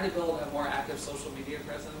were trying to build a more active social media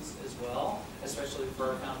presence as well, especially for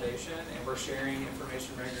our foundation. And we're sharing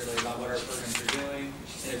information regularly about what our programs are doing,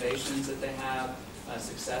 innovations that they have,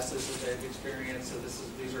 successes that they've experienced. So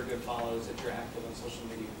these are good follows if you're active on social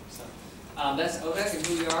media. So that's OVEC and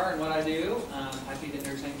who we are and what I do. Happy to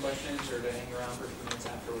entertain questions or to hang around for a few minutes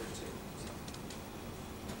afterwards too.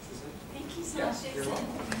 Thank you so much, You're Jason.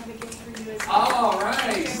 welcome. I have a gift for you as well. All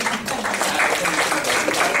right.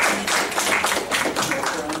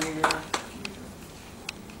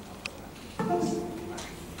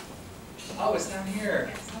 Oh, it's down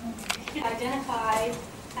here. Identified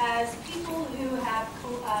as people who have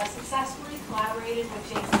successfully collaborated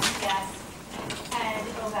with JCPS and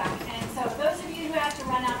OVEC. And so those of you who have to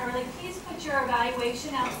run out early, please put your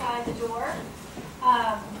evaluation outside the door.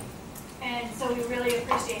 And so we really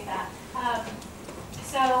appreciate that.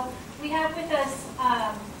 So we have with us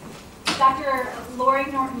Dr. Lori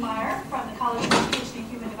Norton-Meyer from the College of Education and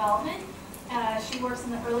Human Development. She works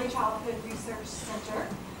in the Early Childhood Research Center.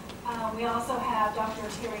 We also have Dr.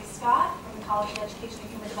 Terry Scott from the College of Education and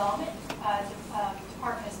Human Development,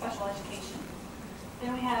 Department of Special Education.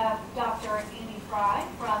 Then we have Dr. Andy Fry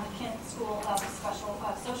from the Kent School of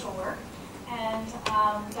Social Work, and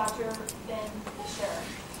Dr. Ben Fisher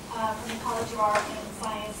from the College of Art and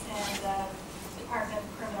Science and Department of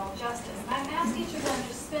Criminal Justice. And I've asked each of them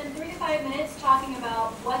to spend 3 to 5 minutes talking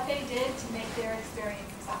about what they did to make their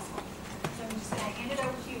experience successful. So I'm just going to hand it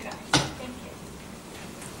over to you guys. Thank you.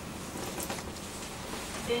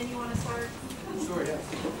 Ben, Ben, you want to start? Sure, yeah.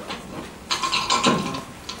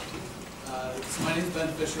 So my name is Ben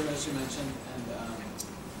Fisher, as you mentioned, and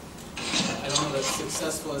I don't know that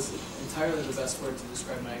successful is entirely the best word to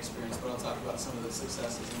describe my experience, but I'll talk about some of the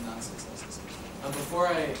successes and non-successes. Before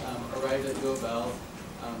I arrived at U of L,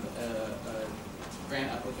 a grant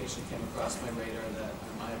application came across my radar that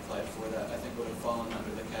I applied for that I think would have fallen under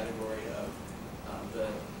the category of the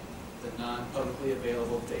non-publicly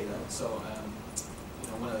available data. So, you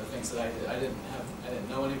know, one of the things that I did, I didn't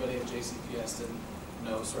know anybody at JCPS, didn't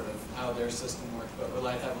know sort of how their system worked, but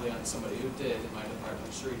relied heavily on somebody who did in my department,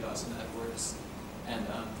 Sheree Dawson-Edwards, and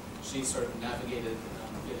she sort of navigated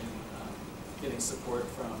getting support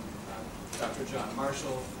from Dr. John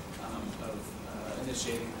Marshall of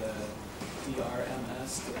initiating the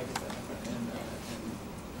DRMS, did I get that right?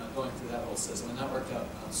 And going through that whole system, and that worked out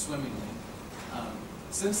swimmingly.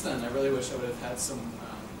 Since then, I really wish I would have had some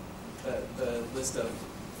the list of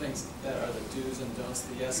things that are the do's and don'ts,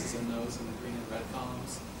 the yeses and nos in the green and red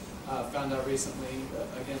columns. Found out recently,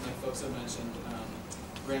 again, like folks have mentioned,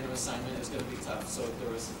 random assignment is going to be tough. So there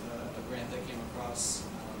was a grant that came across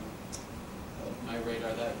my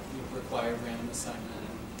radar that required random assignment,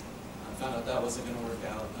 and found out that wasn't going to work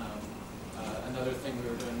out. Another thing we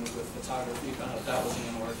were doing with photography, found out that wasn't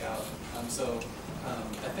going to work out.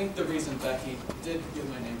 I think the reason Becky did give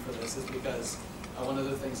my name for this is because one of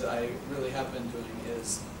the things that I really have been doing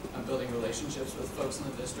is building relationships with folks in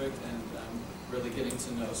the district and really getting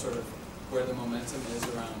to know sort of where the momentum is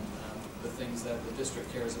around the things that the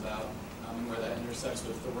district cares about and where that intersects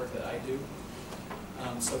with the work that I do.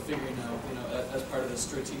 So figuring out, you know, as part of the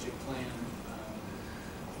strategic plan,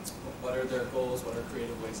 what are their goals, what are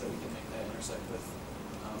creative ways that we can make that intersect with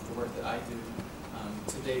the work that I do.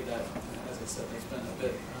 To date, that, as I said, has been a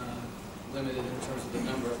bit limited in terms of the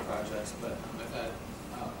number of projects, but I've had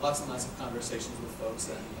lots and lots of conversations with folks,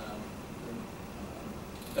 and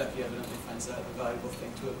Becky evidently finds that a valuable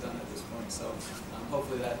thing to have done at this point, so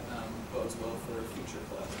hopefully that bodes well for future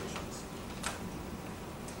collaborations.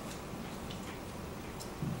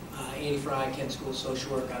 Andy Fry, Kent School of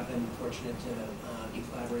Social Work. I've been fortunate to be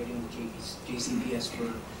collaborating with JCPS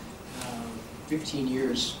for 15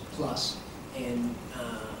 years plus, and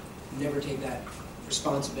never take that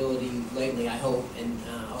responsibility lightly, I hope, and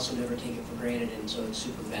also never take it for granted, and so it's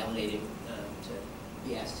super validating to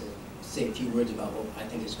be asked to say a few words about what I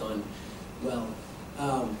think has gone well.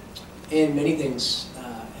 And many things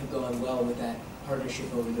have gone well with that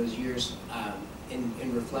partnership over those years.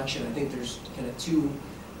 In reflection, I think there's kind of two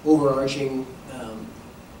overarching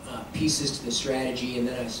pieces to the strategy, and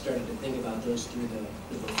then I started to think about those through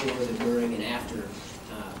the before, the during, and after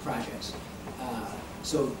projects.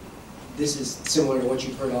 So this is similar to what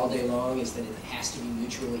you've heard all day long, is that it has to be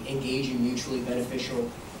mutually engaging, mutually beneficial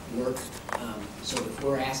work. So if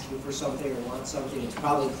we're asking for something or want something, it's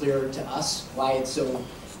probably clearer to us why it's so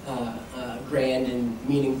grand and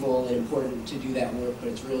meaningful and important to do that work, but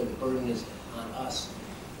it's really the burden is on us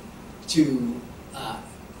to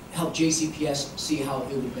help JCPS see how it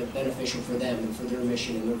would be beneficial for them and for their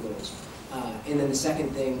mission and their goals. And then the second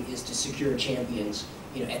thing is to secure champions,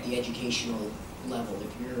 you know, at the educational level.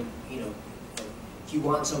 If you're, you know, if you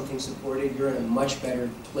want something supported, you're in a much better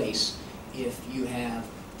place if you have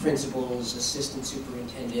principals, assistant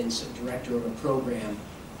superintendents, a director of a program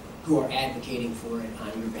who are advocating for it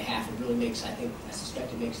on your behalf. It really makes, I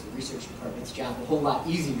suspect it makes the research department's job a whole lot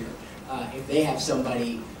easier if they have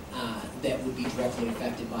somebody that would be directly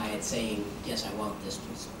affected by it saying, yes, I want this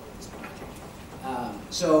project.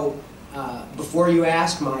 So before you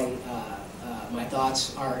ask, my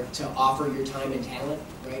thoughts are to offer your time and talent,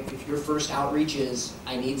 right? If your first outreach is,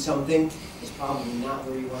 I need something, it's probably not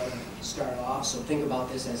where you want to start off. So think about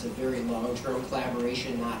this as a very long-term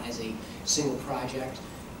collaboration, not as a single project.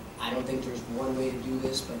 I don't think there's one way to do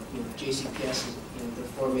this, but you know, JCPS is, you know, they're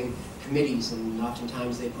forming committees, and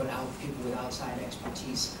oftentimes they put out people with outside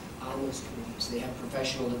expertise on those committees. They have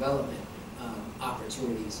professional development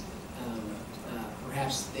opportunities.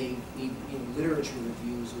 Perhaps they need, you know, literature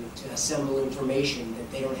reviews or to assemble information that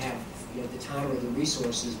they don't have, you know, the time or the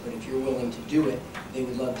resources, but if you're willing to do it, they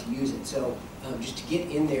would love to use it. So just to get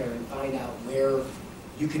in there and find out where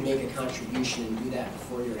you can make a contribution and do that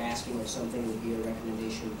before you're asking if something would be a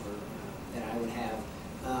recommendation for that I would have.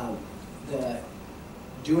 The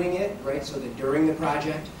doing it, right, so that during the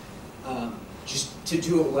project, just to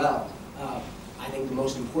do it well. I think the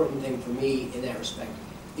most important thing for me in that respect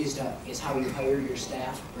is how you hire your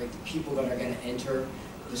staff, right? The people that are going to enter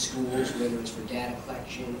the schools, whether it's for data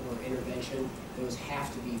collection or intervention, those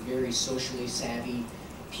have to be very socially savvy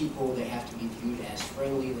people. They have to be viewed as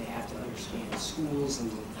friendly. They have to understand schools and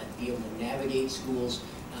be able to navigate schools.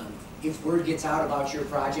 If word gets out about your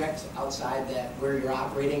project outside that where you're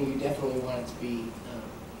operating, you definitely want it to be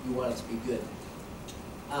good.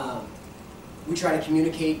 We try to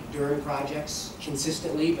communicate during projects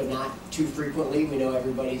consistently, but not too frequently. We know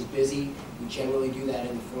everybody's busy. We generally do that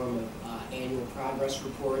in the form of annual progress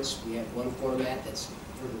reports. We have one format that's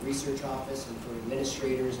for the research office and for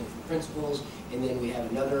administrators and for principals, and then we have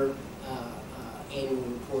another annual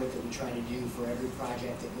report that we try to do for every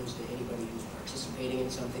project that goes to anybody who's participating in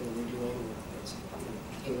something that we're doing. It's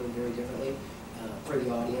tailored very differently for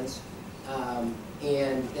the audience.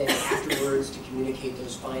 And then afterwards to communicate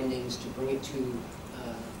those findings, to bring it to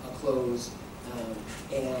a close,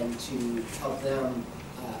 and to help them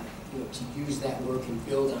to use that work and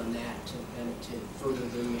build on that to further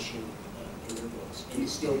their mission and their goals, and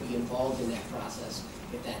to still be involved in that process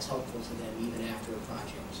if that's helpful to them even after a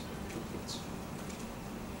project completes.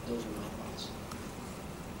 Those are my thoughts.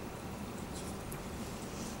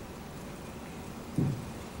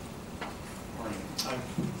 Morning. I'm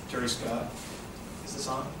Terry Scott. Is this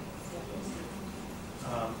on?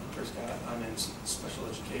 Terry Scott. I'm in special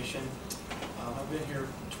education. I've been here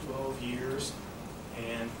 12 years,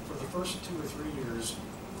 and for the first 2 or 3 years,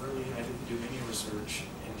 really I didn't do any research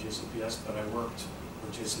in JCPS, but I worked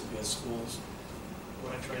with JCPS schools.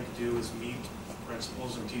 What I tried to do is meet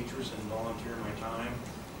principals and teachers and volunteer my time.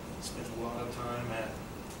 Spent a lot of time at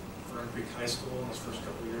Fern Creek High School in those first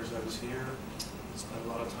couple of years I was here. Spent a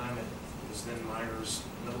lot of time at then Myers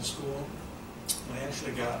Middle School. I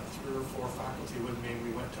actually got 3 or 4 faculty with me, and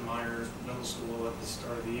we went to Myers Middle School at the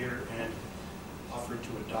start of the year and offered to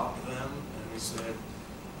adopt them. And we said,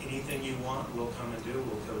 anything you want, we'll come and do.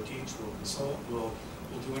 We'll co-teach, we'll consult, we'll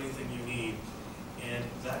do anything you need. And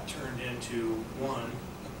that turned into, 1,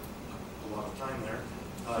 a lot of time there,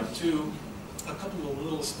 2, a couple of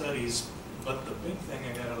little studies, but the big thing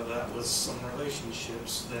I got out of that was some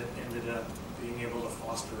relationships that ended up being able to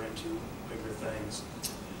foster into bigger things.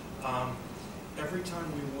 Every time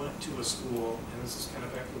we went to a school, and this is kind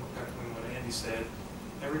of echoing what Andy said,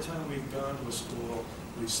 every time we've gone to a school,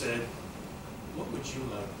 we've said, what would you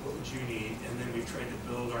like? What would you need? And then we've tried to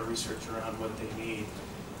build our research around what they need.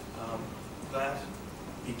 That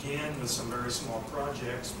began with some very small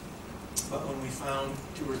projects, but when we found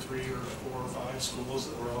 2 or 3 or 4 or 5 schools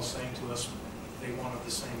that were all saying to us they wanted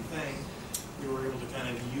the same thing, we were able to kind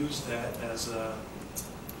of use that as a,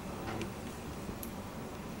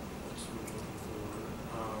 what's the word I'm looking for?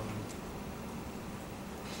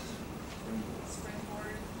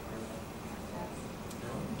 Springboard.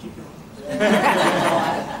 No, keep going. I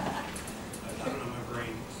don't know, my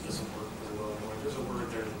brain doesn't work very well anymore. There's a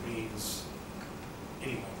word there that means,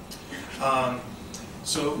 anyway.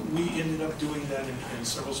 So we ended up doing that in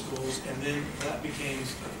several schools, and then that became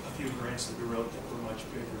a few grants that we wrote that were much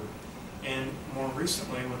bigger. And more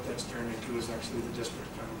recently, what that's turned into is actually the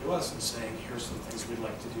district coming to us and saying, here's some things we'd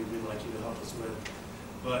like to do, we'd like you to help us with.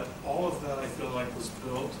 But all of that, I feel like, was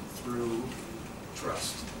built through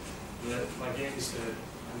trust. That, like Andy said,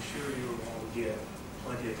 I'm sure you will get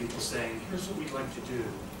plenty of people saying, here's what we'd like to do.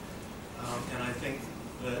 And I think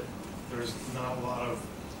that there's not a lot of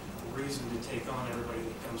reason to take on everybody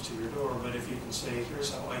that comes to your door, but if you can say,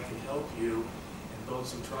 here's how I can help you, and build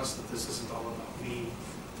some trust that this isn't all about me,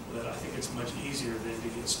 that I think it's much easier than to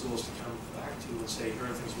get schools to come back to and say, here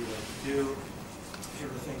are things we'd like to do, here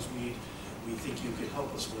are things we think you could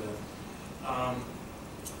help us with.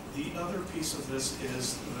 The other piece of this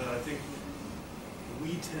is that I think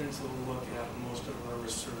we tend to look at most of our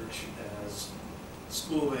research as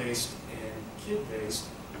school-based and kid-based,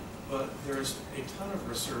 but there's a ton of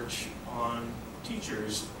research on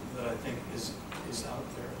teachers that I think is out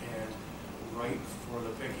there and ripe for the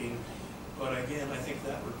picking. But again, I think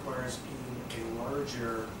that requires even a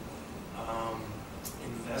larger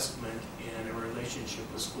investment in a relationship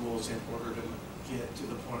with schools in order to get to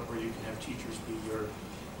the point where you can have teachers be your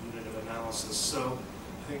unit of analysis. So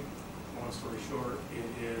I think, long story short, it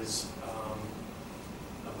is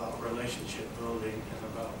about relationship building and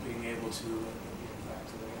about being able to, back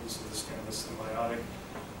to the end, so this kind of a symbiotic,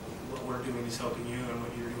 what we're doing is helping you and what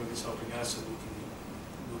you're doing is helping us, and we can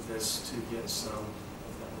move this to get some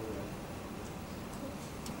of that movement.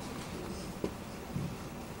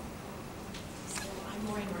 So I'm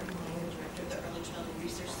Maureen Martin-Meyer, Director of the Early Childhood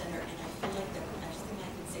Research Center, and I feel like the best thing I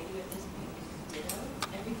can say to you at this point is ditto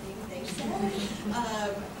everything they said.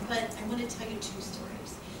 But I want to tell you 2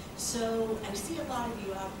 stories. So I see a lot of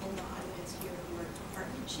you out in the audience here who are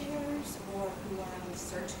department chairs or who are on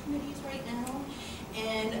search committees right now.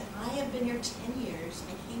 And I have been here 10 years.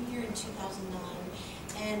 I came here in 2009.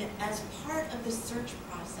 And as part of the search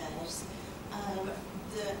process,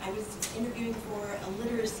 I was interviewing for a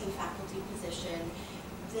literacy faculty position.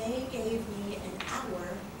 They gave me an hour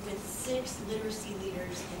with 6 literacy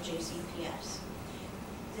leaders in JCPS.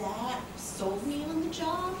 That sold me on the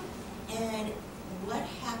job, and what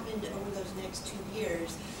happened over those next 2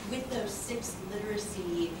 years with those 6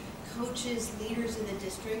 literacy coaches, leaders in the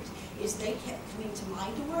district, is they kept coming to my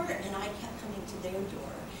door and I kept coming to their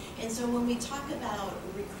door. And so when we talk about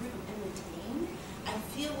recruit and retain, I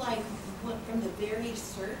feel like from the very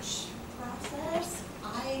search process,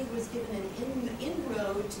 I was given an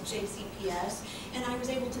inroad to JCPS, and I was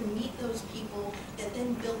able to meet those people that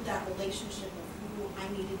then built that relationship of who I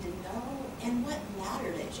needed to know and what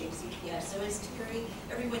mattered at JCPS. So as Terry,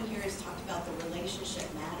 everyone here has talked about the relationship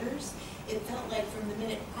matters, it felt like from the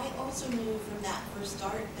minute, I also knew from that first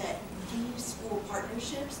start that these school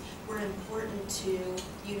partnerships were important to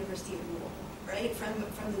University of Louisville, right?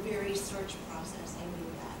 From the very search process, I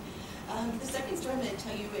knew that. The second story I'm going to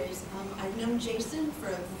tell you is I've known Jason for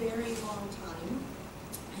a very long time,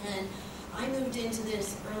 and I moved into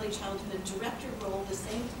this early childhood director role the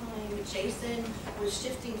same time Jason was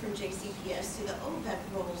shifting from JCPS to the OVEC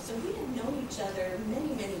role. So we had known each other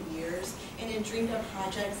many, many years and had dreamed up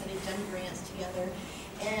projects and had done grants together.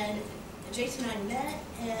 And Jason and I met,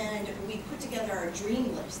 and we put together our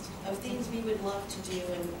dream list of things we would love to do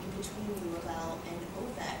in between U of L and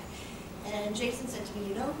OVEC. And Jason said to me,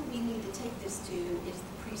 you know who we need to take this to is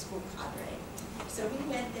the preschool cadre. So we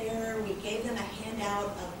went there, we gave them a handout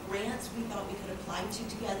of grants we thought we could apply to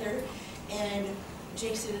together, and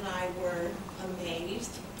Jason and I were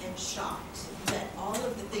amazed and shocked that all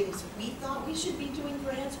of the things we thought we should be doing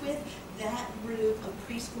grants with, that group of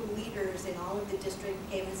preschool leaders in all of the district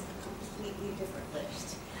gave us a completely different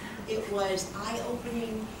list. It was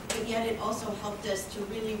eye-opening, but yet it also helped us to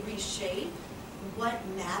really reshape what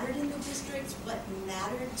mattered in the districts, what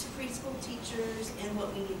mattered to preschool teachers, and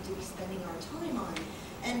what we needed to be spending our time on.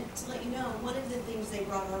 And to let you know, one of the things they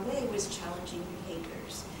brought our way was challenging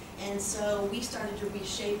behaviors. And so we started to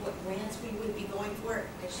reshape what grants we would be going for.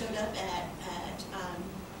 I showed up at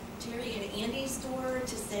Terry and Andy's store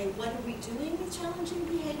to say, what are we doing with challenging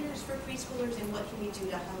behaviors for preschoolers and what can we do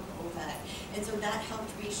to help OVEC? And so that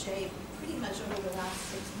helped reshape pretty much over the last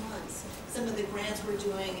 6 months some of the grants we're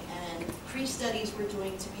doing and pre-studies we're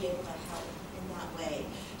doing to be able to help in that way.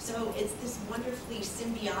 So it's this wonderfully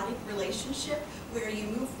symbiotic relationship where you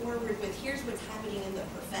move forward with here's what's happening in the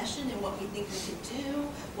profession and what we think we could do,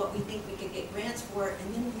 what we think we could get grants for, and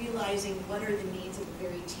then realizing what are the needs of the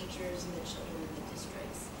very teachers and the children in the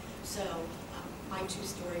districts. So my 2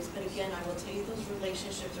 stories, but again, I will tell you those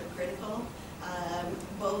relationships are critical,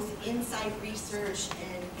 both inside research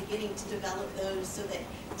and beginning to develop those so that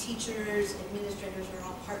teachers, administrators are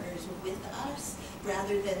all partners with us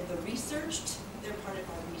rather than the researched, they're part of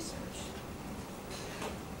our research.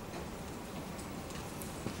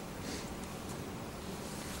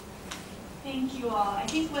 Thank you all. I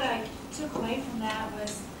think what I took away from that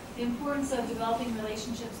was the importance of developing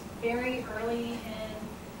relationships very early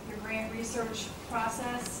in your grant research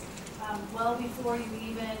process, well before you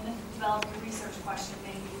even develop your research question.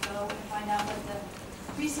 Maybe you go and find out what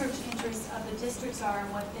the research interests of the districts are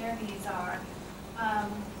and what their needs are.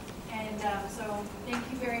 So thank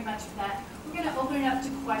you very much for that. We're going to open it up to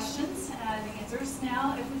questions and answers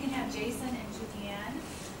now. If we can have Jason and Julianne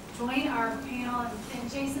join our panel.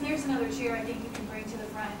 And Jason, there's another chair I think you can bring to the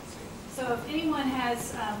front. So if anyone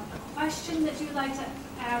has a question that you'd like to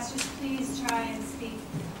ask, just please try and speak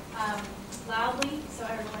loudly so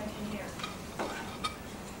everyone can hear.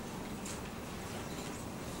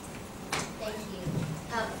 Thank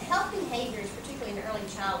you. Health behaviors, particularly in early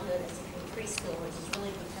childhood and preschoolers, is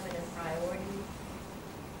really becoming a priority.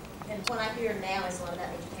 And what I hear now is a lot about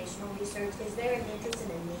educational research. Is there an interest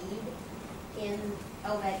and a need in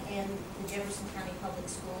OVEC and the Jefferson County Public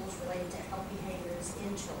Schools related to health behaviors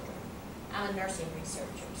in children? I'm a nursing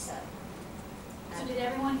researcher, so. So did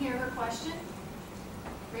everyone hear her question?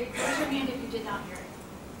 Raise your hand if you did not hear it.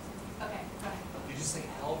 Okay, go ahead. Did you say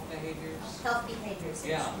health behaviors? Health behaviors in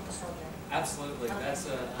Yeah. children. Absolutely. Okay. That's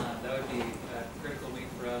that would be a critical need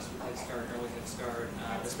for us with Head Start, early Head Start,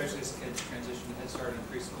 especially as kids transition to Head Start in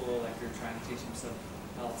preschool, like you're trying to teach them some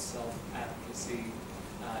health, self-advocacy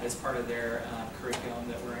as part of their curriculum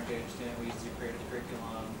that we're engaged in. We usually create a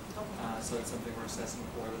curriculum, so it's something we're assessing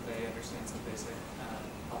for that they understand some basic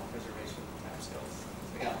health preservation type skills.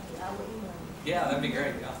 So, yeah. I will email you. Yeah, that'd be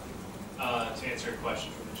great. Yeah. To answer your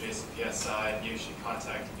question from the JCPS side, you should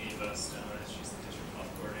contact Eva Stone, as she's the district health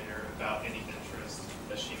coordinator, about any interest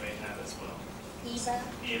that she may have as well. Eva?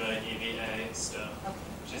 Eva, E-V-A, Stone. Okay.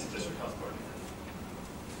 She's the district health coordinator.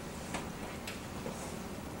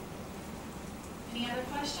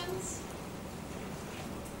 questions?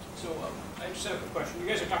 So I just have a question. You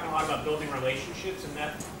guys are talking a lot about building relationships, and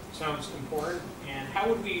that sounds important. And how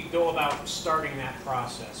would we go about starting that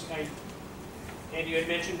process? And you had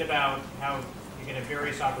mentioned about how you can have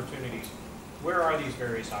various opportunities. Where are these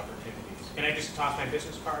various opportunities? Can I just toss my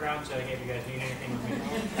business card out and say, hey, if you guys need anything, let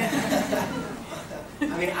me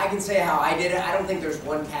know? I mean, I can say how I did it. I don't think there's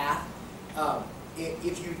one path.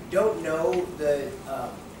 If you don't know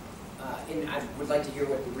and I would like to hear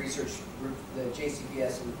what the research group, the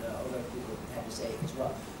JCPS and OVEC people had to say as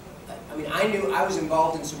well. I mean, I was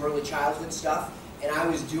involved in some early childhood stuff, and I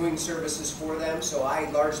was doing services for them, so I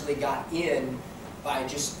largely got in by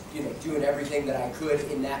just, doing everything that I could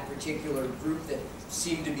in that particular group that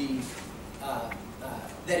seemed to be,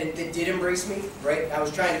 that did embrace me, right? I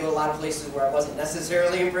was trying to go a lot of places where I wasn't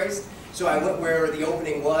necessarily embraced, so I went where the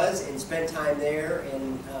opening was and spent time there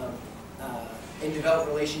and developed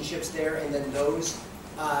relationships there, and then those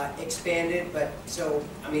expanded. But so,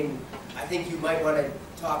 I mean, I think you might want to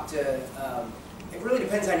talk to, it really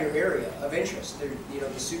depends on your area of interest. There,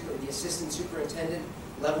 the assistant superintendent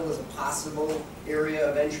level is a possible area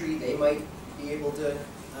of entry. They might be able to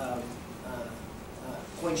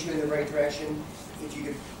point you in the right direction. If you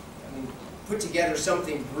could, put together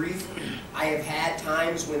something brief. I have had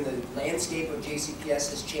times when the landscape of JCPS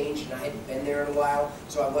has changed and I hadn't been there in a while,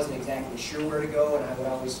 so I wasn't exactly sure where to go, and I would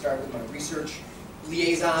always start with my research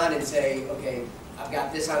liaison and say, okay, I've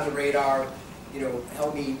got this on the radar,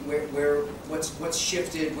 help me, what's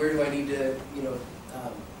shifted, where do I need to,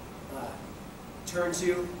 turn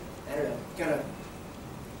to, I don't know, kind of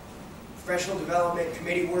professional development,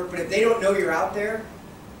 committee work, but if they don't know you're out there,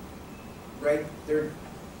 right,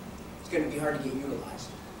 it's going to be hard to get utilized.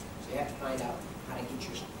 So you have to find out how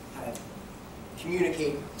to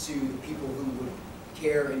communicate to the people who would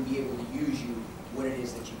care and be able to use you what it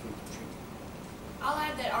is that you can contribute. I'll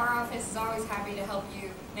add that our office is always happy to help you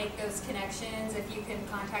make those connections. If you can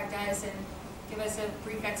contact us and give us a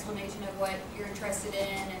brief explanation of what you're interested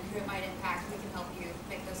in and who it might impact, we can help you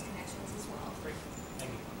make those connections as well. Great.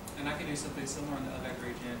 Thank you. And I can do something similar in the OVEC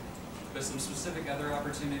region, but some specific other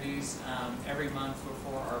opportunities. Every month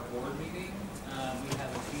before our board meeting, we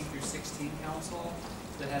have a K through 16 council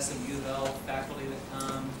that has some U of L faculty that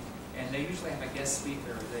come, and they usually have a guest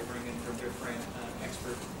speaker they bring in from different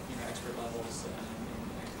expert levels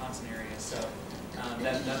in constant areas. So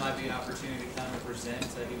that might be an opportunity to come and present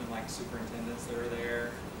to even like superintendents that are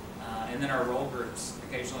there. And then our role groups,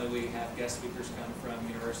 occasionally we have guest speakers come from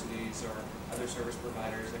universities or other service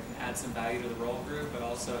providers that can add some value to the role group, but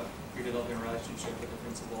also if you're developing a relationship with the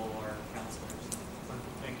principal or counselors.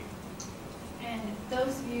 Thank you. And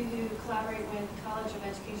those of you who collaborate with College of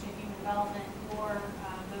Education and Human Development, or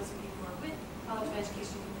those of you who are with College of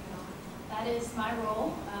Education and Human Development, that is my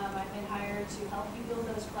role. I've been hired to help you build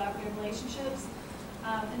those collaborative relationships.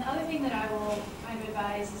 And the other thing that I would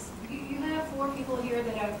advise is you have 4 people here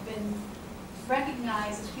that have been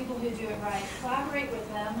recognized as people who do it right. Collaborate with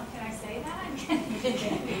them. Can I say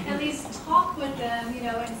that? At least talk with them,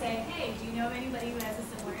 and say, hey, do you know anybody who has a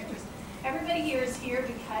similar interest? Everybody here is here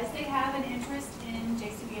because they have an interest in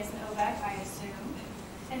JCPS and OVEC, I assume.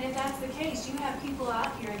 And if that's the case, you have people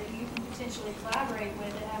out here that you can potentially collaborate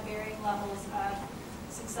with that have varying levels of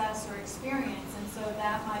success or experience, and so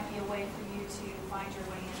that might be a way for you to find your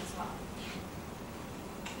way in as well.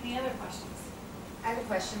 Any other questions? I have a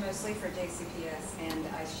question mostly for JCPS, and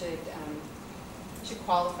I should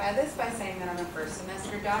qualify this by saying that I'm a first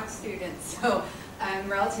semester doc student, so I'm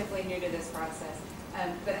relatively new to this process.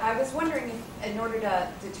 But I was wondering if, in order to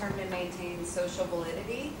determine and maintain social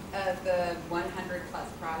validity of the 100+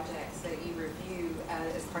 projects that you review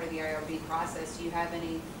as part of the IRB process, do you have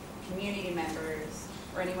any community members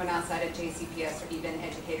or anyone outside of JCPS or even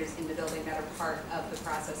educators in the building that are part of the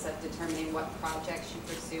process of determining what projects you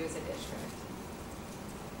pursue as a district?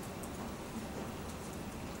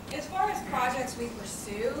 As far as projects we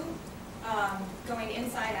pursue, going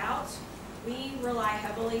inside out, we rely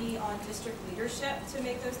heavily on district leadership to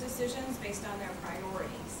make those decisions based on their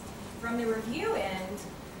priorities. From the review end,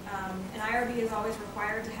 an IRB is always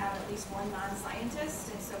required to have at least one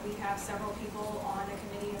non-scientist, and so we have several people on the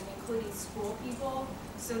committee, including school people,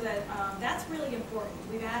 so that that's really important.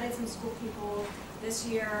 We've added some school people this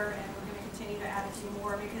year, and we're going to continue to add a few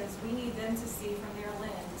more because we need them to see from their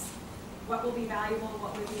lens what will be valuable,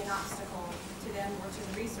 what would be an obstacle to them or to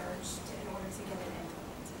the research in order to get it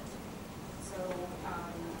implemented. So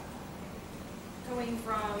going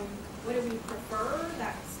from what do we prefer,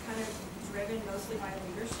 that's kind of driven mostly by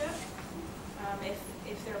leadership.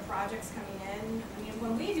 If there are projects coming in,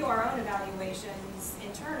 when we do our own evaluations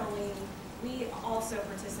internally, we also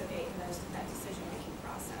participate in that decision-making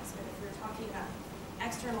process. But if we're talking about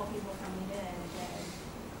external people coming in, then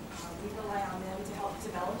we rely on them to help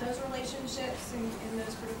develop those relationships in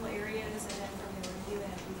those critical areas, and then from the review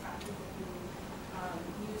end, we've got people who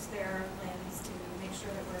use their lens to make sure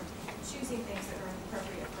that we're choosing things that are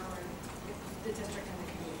appropriate for the district and the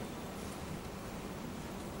community.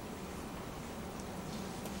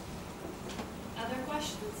 Other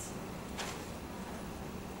questions?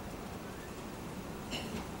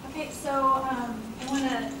 Okay, so I want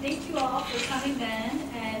to thank you all for coming then,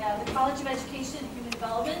 and the College of Education and Human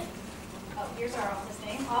Development, oh, here's our office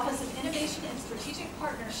name, Office of Innovation and Strategic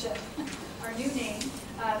Partnership, our new name,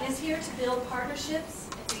 is here to build partnerships,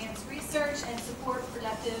 advance research, and support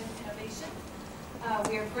productive innovation.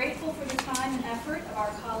 We are grateful for the time and effort of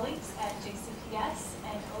our colleagues at JCPS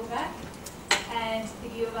and OVEC and the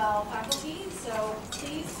U of L faculty, so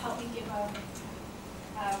please help me give a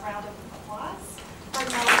round of applause.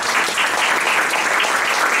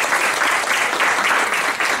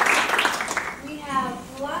 We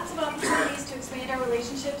have lots of opportunities to expand our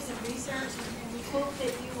relationships and research, and we hope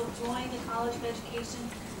that you will join the College of Education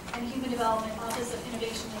and Human Development Office of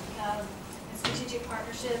Innovation and Strategic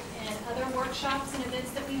Partnership and other workshops and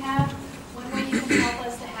events that we have. One way you can help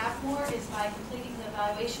us to have more is by completing the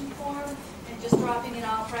evaluation form and just dropping it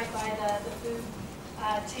off right by the food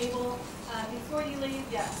table before you leave.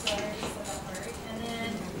 Yeah, so I already said that part. And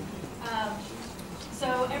then,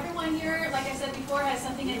 so everyone here, like I said before, has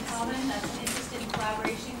something in common. That's an interest in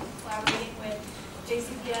collaborating with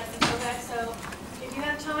JCPS and OVEC. So if you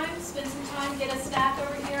have time, spend some time, get us staffed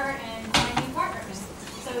over here and find new partners.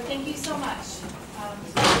 So thank you so much.